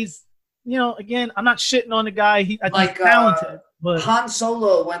he's again, I'm not shitting on the guy. I think he's talented. But Han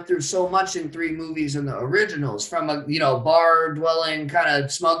Solo went through so much in 3 movies in the originals, from a bar dwelling kind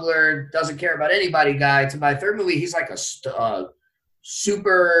of smuggler, doesn't care about anybody guy, to my 3rd movie, he's like a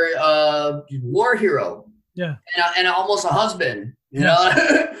super war hero. Yeah, and almost a husband. You know,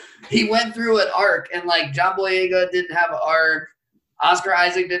 he went through an arc, and like John Boyega didn't have an arc, Oscar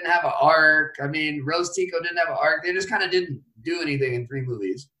Isaac didn't have an arc. I mean, Rose Tico didn't have an arc. They just kind of didn't do anything in 3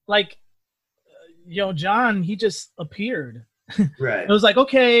 movies. Like, John, he just appeared. Right. It was like,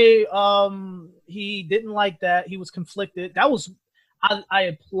 okay, he didn't like that. He was conflicted. That was, I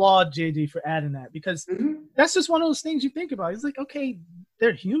applaud JJ for adding that, because that's just one of those things you think about. It's like, okay,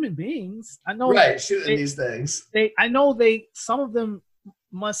 they're human beings. I know. Right, shooting these things. I know some of them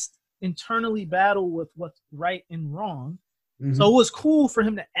must internally battle with what's right and wrong. So it was cool for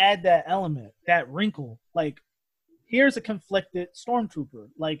him to add that element, that wrinkle. Like, here's a conflicted stormtrooper.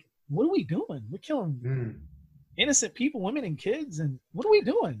 Like, what are we doing? We're killing innocent people, women and kids, and what are we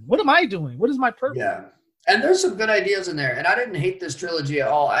doing? What am I doing? What is my purpose? Yeah, and there's some good ideas in there, and I didn't hate this trilogy at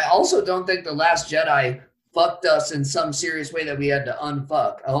all. I also don't think The Last Jedi fucked us in some serious way that we had to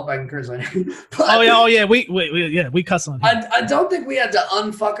unfuck. I hope I can curse on it. We cuss on him. I don't think we had to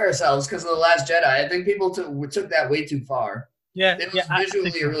unfuck ourselves because of The Last Jedi. I think people took that way too far. Yeah, it was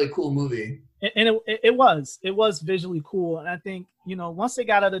visually a really cool movie. And it was visually cool, and I think once they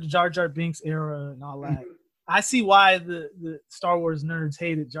got out of the Jar Jar Binks era and all that, I see why the Star Wars nerds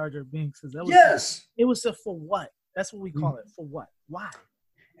hated Jar Jar Binks, because it was a for what? That's what we call it. For what? Why?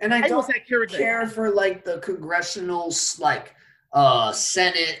 And I don't care for like the congressional Senate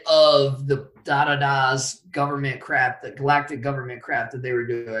of the da-da-da's government crap, the galactic government crap that they were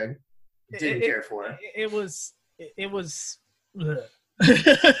doing. Didn't care for it. It was. But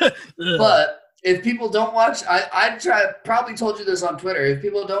if people don't watch, I probably told you this on Twitter. If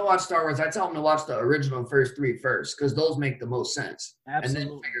people don't watch Star Wars, I tell them to watch the original first 3 first, because those make the most sense. Absolutely.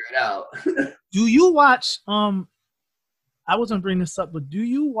 And then figure it out. Do you watch? I wasn't bringing this up, but do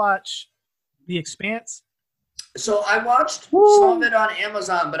you watch The Expanse? So I watched some of it on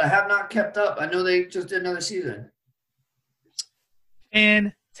Amazon, but I have not kept up. I know they just did another season.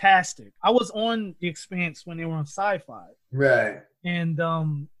 Fantastic. I was on The Expanse when they were on Sci-Fi. Right. And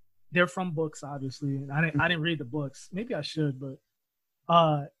they're from books, obviously. And I didn't read the books. Maybe I should, but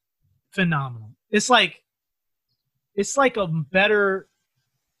phenomenal. It's like a better.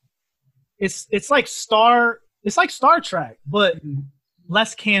 It's like Star Trek, but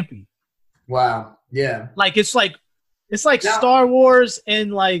less campy. Wow. Yeah. Like it's like Star Wars,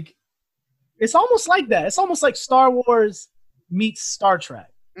 and like it's almost like that. It's almost like Star Wars meets Star Trek.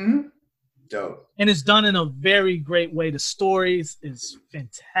 Dope. And it's done in a very great way. The stories is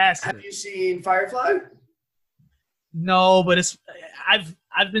fantastic. Have you seen Firefly? No, but I've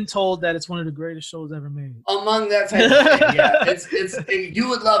been told that it's one of the greatest shows ever made. Among that type of thing, yeah. You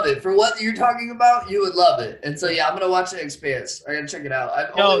would love it. For what you're talking about, you would love it. And so, yeah, I'm going to watch The Expanse. I got to check it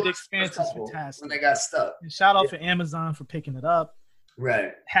out. The Expanse is fantastic. When they got stuck. And shout out to Amazon for picking it up.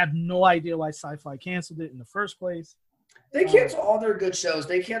 Right. Have no idea why Sci-Fi canceled it in the first place. They canceled all their good shows.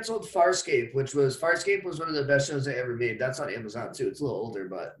 They canceled Farscape, Farscape was one of the best shows they ever made. That's on Amazon too. It's a little older,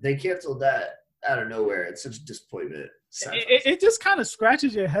 but they canceled that out of nowhere. It's such a disappointment. It just kind of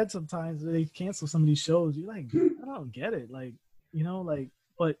scratches your head sometimes when they cancel some of these shows. You're like, I don't get it. Like, you know, like,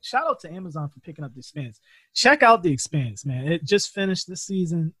 but shout out to Amazon for picking up The Expanse. Check out The Expanse, man. It just finished this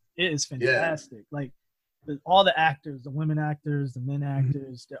season. It is fantastic. Yeah. Like, all the actors, the women actors, the men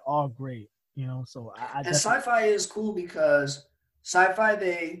actors, they're all great. You know, so and Sci-Fi is cool because Sci-Fi,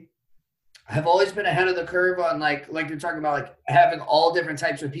 they have always been ahead of the curve on like you're talking about, like having all different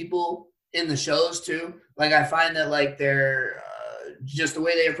types of people in the shows too. Like I find that like they're just the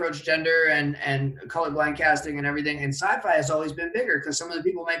way they approach gender and colorblind casting and everything. And Sci-Fi has always been bigger because some of the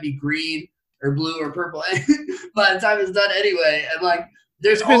people might be green or blue or purple by the time it's done anyway. And like,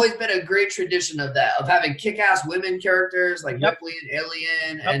 there's always been a great tradition of that, of having kick-ass women characters like Ripley and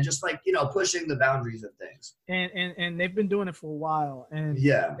Alien, and just like, you know, pushing the boundaries of things. And they've been doing it for a while. And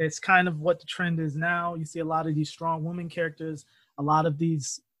it's kind of what the trend is now. You see a lot of these strong women characters, a lot of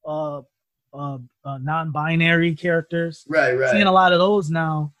these non-binary characters. Right. Seeing a lot of those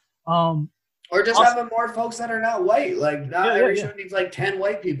now. Or just having more folks that are not white. Like not every show needs like 10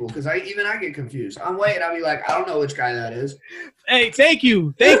 white people, because I get confused. I'm white and I'll be like, I don't know which guy that is. Hey, thank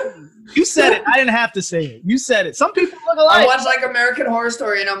you. You said it. I didn't have to say it. You said it. Some people look alike. I watch like American Horror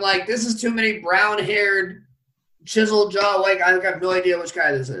Story and I'm like, this is too many brown-haired, chiseled jaw white guys. I have no idea which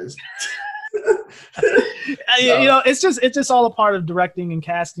guy this is. You know, it's just all a part of directing and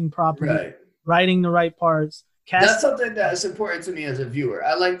casting properly, writing the right parts. That's something that's important to me as a viewer.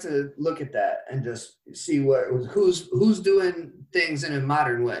 I like to look at that and just see who's doing things in a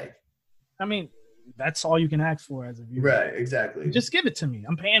modern way. I mean, that's all you can ask for as a viewer. Right, exactly. Just give it to me.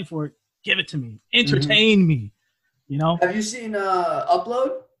 I'm paying for it. Give it to me. Entertain me. You know? Have you seen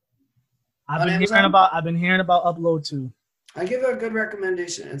Upload? I've been hearing about Upload too. I give it a good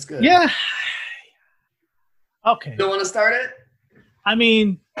recommendation. It's good. Yeah. Okay. Don't want to start it? I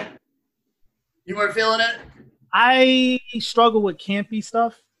mean, you weren't feeling it? I struggle with campy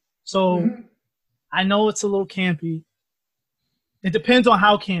stuff, so I know it's a little campy. It depends on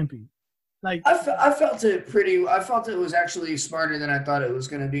how campy. Like I felt it was actually smarter than I thought it was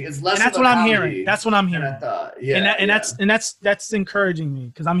going to be. It's less. And that's what I'm hearing. That's what I'm hearing. I thought, that's encouraging me,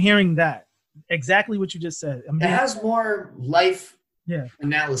 because I'm hearing that exactly what you just said. It has more life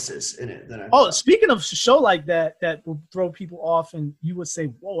analysis in it than I thought. Speaking of a show like that will throw people off, and you would say,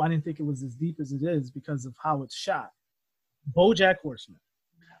 whoa, I didn't think it was as deep as it is because of how it's shot. BoJack Horseman.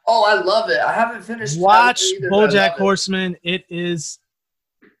 Oh, I love it. I haven't finished. Watch BoJack Horseman. It's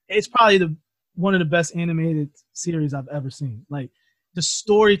probably one of the best animated series I've ever seen. Like, the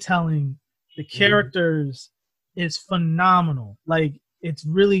storytelling, the characters is phenomenal. Like, it's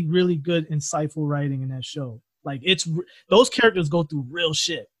really, really good, insightful writing in that show. Like, those characters go through real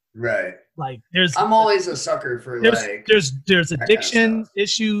shit. Right. Like, I'm always a sucker for there's addiction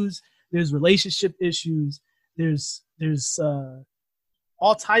issues, there's relationship issues, there's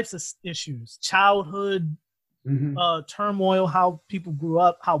all types of issues, childhood turmoil, how people grew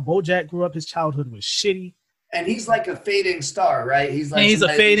up, how BoJack grew up. His childhood was shitty. And he's like a fading star, right? He's a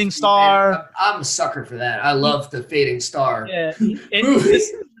fading star. I'm a sucker for that. I love the fading star. Yeah.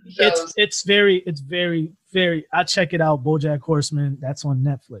 It's very, very. I check it out. BoJack Horseman. That's on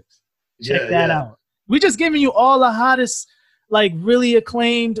Netflix. Check that out. We're just giving you all the hottest, like really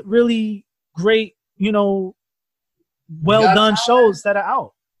acclaimed, really great, you know, well done shows that are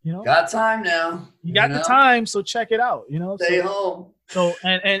out. You know, got time now. You got the time, so check it out. You know, stay home. So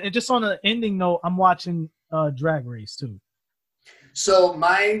and just on an ending note, I'm watching Drag Race too. So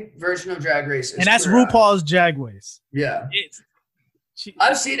my version of Drag Race is that's RuPaul's Drag Race. Yeah.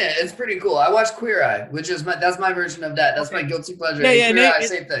 I've seen it. It's pretty cool. I watched Queer Eye, which is that's my version of that. That's my guilty pleasure. Yeah, Queer Eye,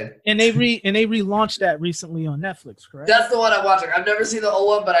 same thing. And they relaunched that recently on Netflix, correct? That's the one I'm watching. I've never seen the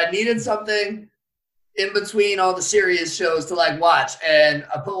old one, but I needed something in between all the serious shows to like watch, and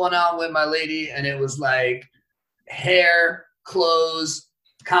I put one on with my lady, and it was like hair, clothes,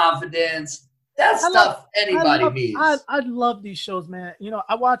 confidence. That's stuff anybody needs. I love these shows, man. You know,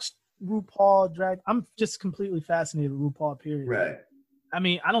 I watched RuPaul drag. I'm just completely fascinated with RuPaul, period. Right. I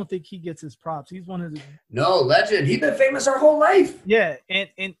mean, I don't think he gets his props. He's one of the legend. He's been famous our whole life. Yeah,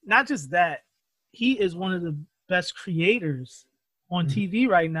 and not just that, he is one of the best creators on TV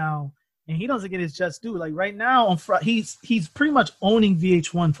right now, and he doesn't get his just due. Like right now on he's pretty much owning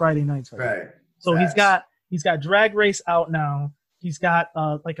VH1 Friday nights. Right. So he's got Drag Race out now. He's got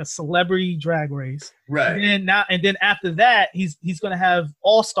like a celebrity Drag Race. Right. And then after that, he's gonna have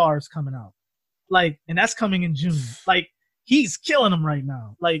All Stars coming out. Like, and that's coming in June. Like, he's killing them right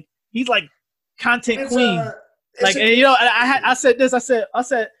now. Like, he's like content queen. Like, and, you know, I said this. I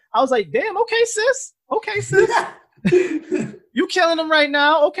was like, damn. Okay, sis. You killing them right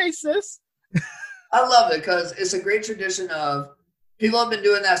now. Okay, sis. I love it because it's a great tradition of people have been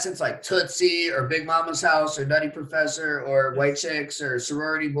doing that since like Tootsie or Big Mama's House or Nutty Professor or White Chicks or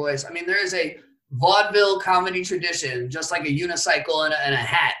Sorority Boys. I mean, there is a vaudeville comedy tradition, just like a unicycle and a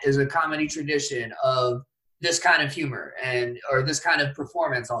hat is a comedy tradition of this kind of humor or this kind of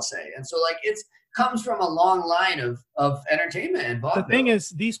performance, I'll say. And so like it's comes from a long line of entertainment and vaudeville. The thing is,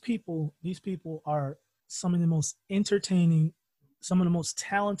 these people are some of the most entertaining, some of the most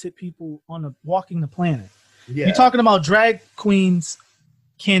talented people walking the planet. Yeah. You're talking about drag queens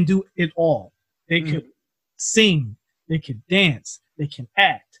can do it all. They could sing, they could dance, they can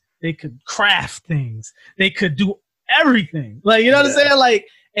act, they could craft things, they could do everything. Like, you know what I'm saying? Like,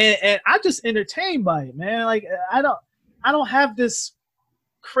 and I'm just entertained by it, man. Like, I don't have this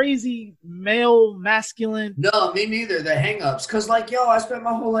crazy male masculine. No, me neither. The hangups, cause like, yo, I spent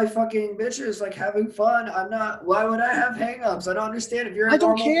my whole life fucking bitches, like having fun. Why would I have hangups? I don't understand. If you're a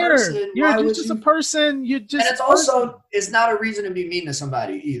normal person, you're just a person. You just. And it's not a reason to be mean to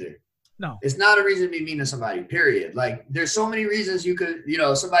somebody either. No, it's not a reason to be mean to somebody. Period. Like, there's so many reasons you could, you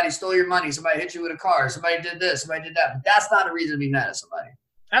know, somebody stole your money, somebody hit you with a car, somebody did this, somebody did that. But that's not a reason to be mad at somebody.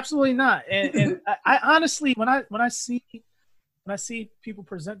 Absolutely not. And I honestly, when I see people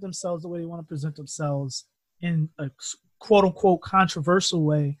present themselves the way they want to present themselves in a quote unquote controversial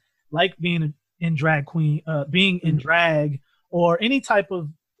way, like being in drag queen, being in drag, or any type of,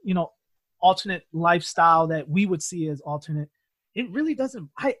 you know, alternate lifestyle that we would see as alternate, it really doesn't.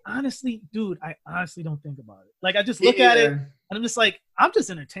 I honestly don't think about it. Like, I just look at it and I'm just like, I'm just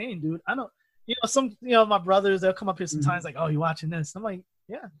entertained, dude. I don't, you know, my brothers, they'll come up here sometimes like, oh, you watching this? I'm like,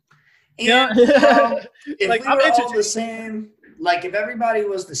 yeah. And, if like, we were all the same, like if everybody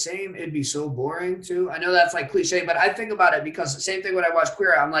was the same, it'd be so boring too. I know that's like cliche, but I think about it because the same thing when I watch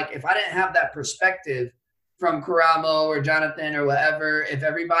Queer Eye, I'm like, if I didn't have that perspective from Karamo or Jonathan or whatever, if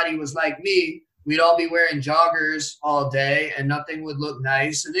everybody was like me, we'd all be wearing joggers all day and nothing would look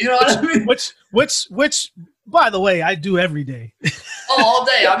nice. And you know what I mean? Which, by the way, I do every day. All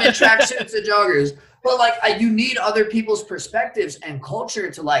day. I'm in tracksuits and joggers. But like, you need other people's perspectives and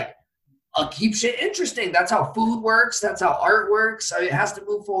culture to like, keep shit interesting. That's how food works. That's how art works. I mean, it has to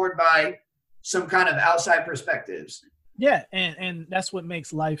move forward by some kind of outside perspectives. Yeah, and that's what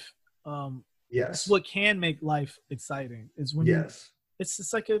makes life. Yes. That's what can make life exciting is when it's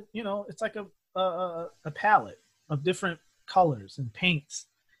just like it's like a palette of different colors and paints,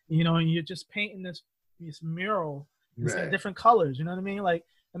 you know, and you're just painting this mural in different colors. You know what I mean? Like,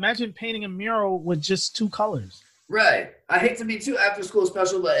 imagine painting a mural with just 2 colors. Right. I hate to be too after school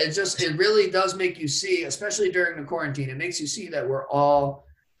special, but it really does make you see, especially during the quarantine, it makes you see that we're all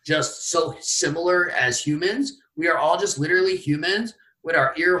just so similar as humans. We are all just literally humans with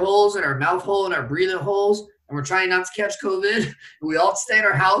our ear holes and our mouth hole and our breathing holes. And we're trying not to catch COVID. And we all stay in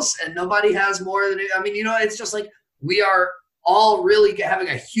our house and nobody has more than, I mean, you know, it's just like we are all really having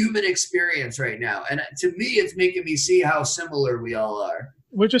a human experience right now. And to me, it's making me see how similar we all are.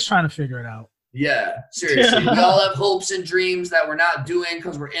 We're just trying to figure it out. Yeah, seriously. We all have hopes and dreams that we're not doing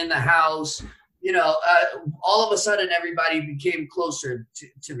because we're in the house. You know, all of a sudden, everybody became closer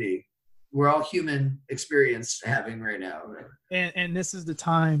to me. We're all human experience having right now. And this is the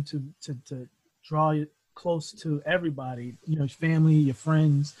time to draw you close to everybody. You know, your family, your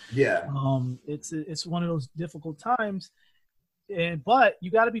friends. Yeah. It's one of those difficult times. But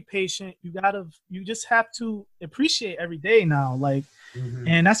you got to be patient. You just have to appreciate every day now. Like,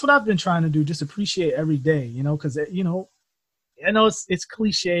 and that's what I've been trying to do. Just appreciate every day, you know, because, you know, I know it's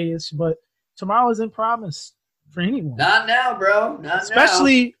cliche-ish, but tomorrow isn't promised for anyone. Not now, bro.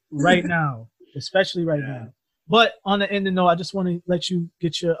 Especially right now. Especially right now. But on the end of the note, I just want to let you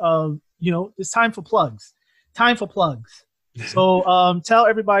get your, you know, it's time for plugs. So tell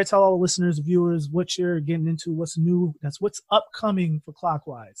all the listeners, viewers, what you're getting into, what's new, what's upcoming for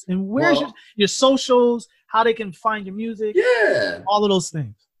Clockwise, and where's your socials, how they can find your music, all of those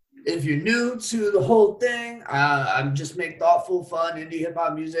things. If you're new to the whole thing, I'm just make thoughtful, fun indie hip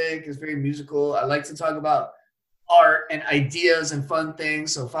hop music. It's very musical. I like to talk about art and ideas and fun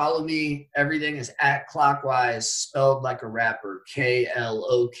things. So follow me. Everything is at Clockwise, spelled like a rapper, KLOKWIZE.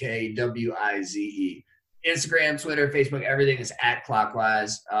 Instagram, Twitter, Facebook, everything is at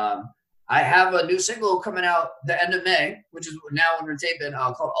Clockwise. I have a new single coming out the end of May, which is now when we're taping,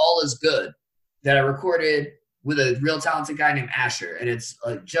 called All Is Good, that I recorded with a real talented guy named Asher. And it's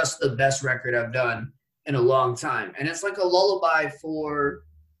just the best record I've done in a long time. And it's like a lullaby for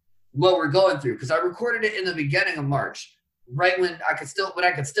what we're going through, because I recorded it in the beginning of March right when I could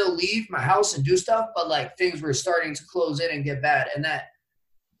still leave my house and do stuff, but like things were starting to close in and get bad. And that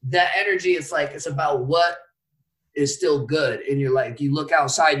energy is like, it's about what is still good. And you're like, you look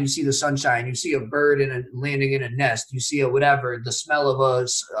outside, you see the sunshine, you see a bird landing in a nest, you see the smell of a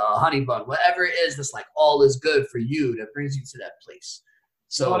honey bun, whatever it is, that's like all is good for you, that brings you to that place.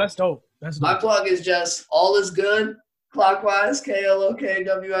 So that's dope. That's dope. My plug is just all is good. Clockwise,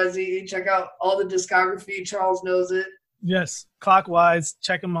 KLOKWIZE. Check out all the discography. Charles knows it. Yes, Clockwise.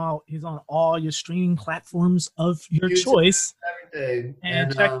 Check him out. He's on all your streaming platforms of your YouTube, choice. Everything.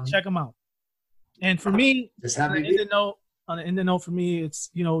 And check him out. And for me, on the end note, for me, it's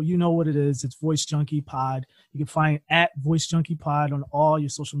you know what it is. It's Voice Junkie Pod. You can find at Voice Junkie Pod on all your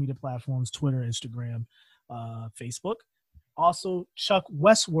social media platforms: Twitter, Instagram, Facebook. Also, Chuck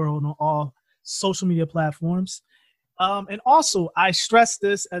Westworld on all social media platforms. And also, I stress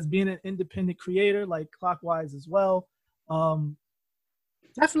this as being an independent creator, like Clockwise as well.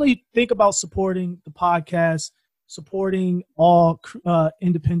 Definitely think about supporting the podcast, supporting all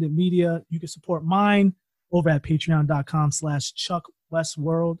independent media. You can support mine over at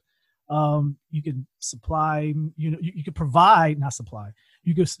patreon.com/ChuckWestworld. You can supply, you could provide, not supply.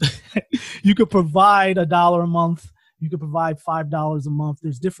 You could provide $1 a month. You could provide $5 a month.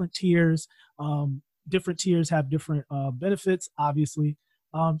 There's different tiers. Different tiers have different benefits, obviously.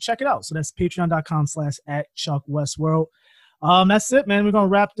 Check it out. So that's patreon.com/@ChuckWestworld. That's it, man. We're going to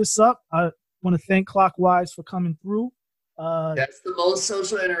wrap this up. I want to thank Clockwise for coming through. That's the most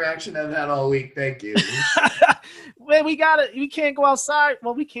social interaction I've had all week. Thank you. Man, we can't go outside.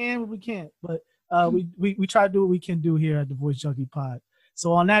 Well, we can, but we can't. But we try to do what we can do here at the Voice Junkie Pod.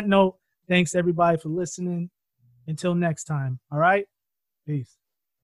 So on that note, thanks everybody for listening. Until next time. All right. Peace.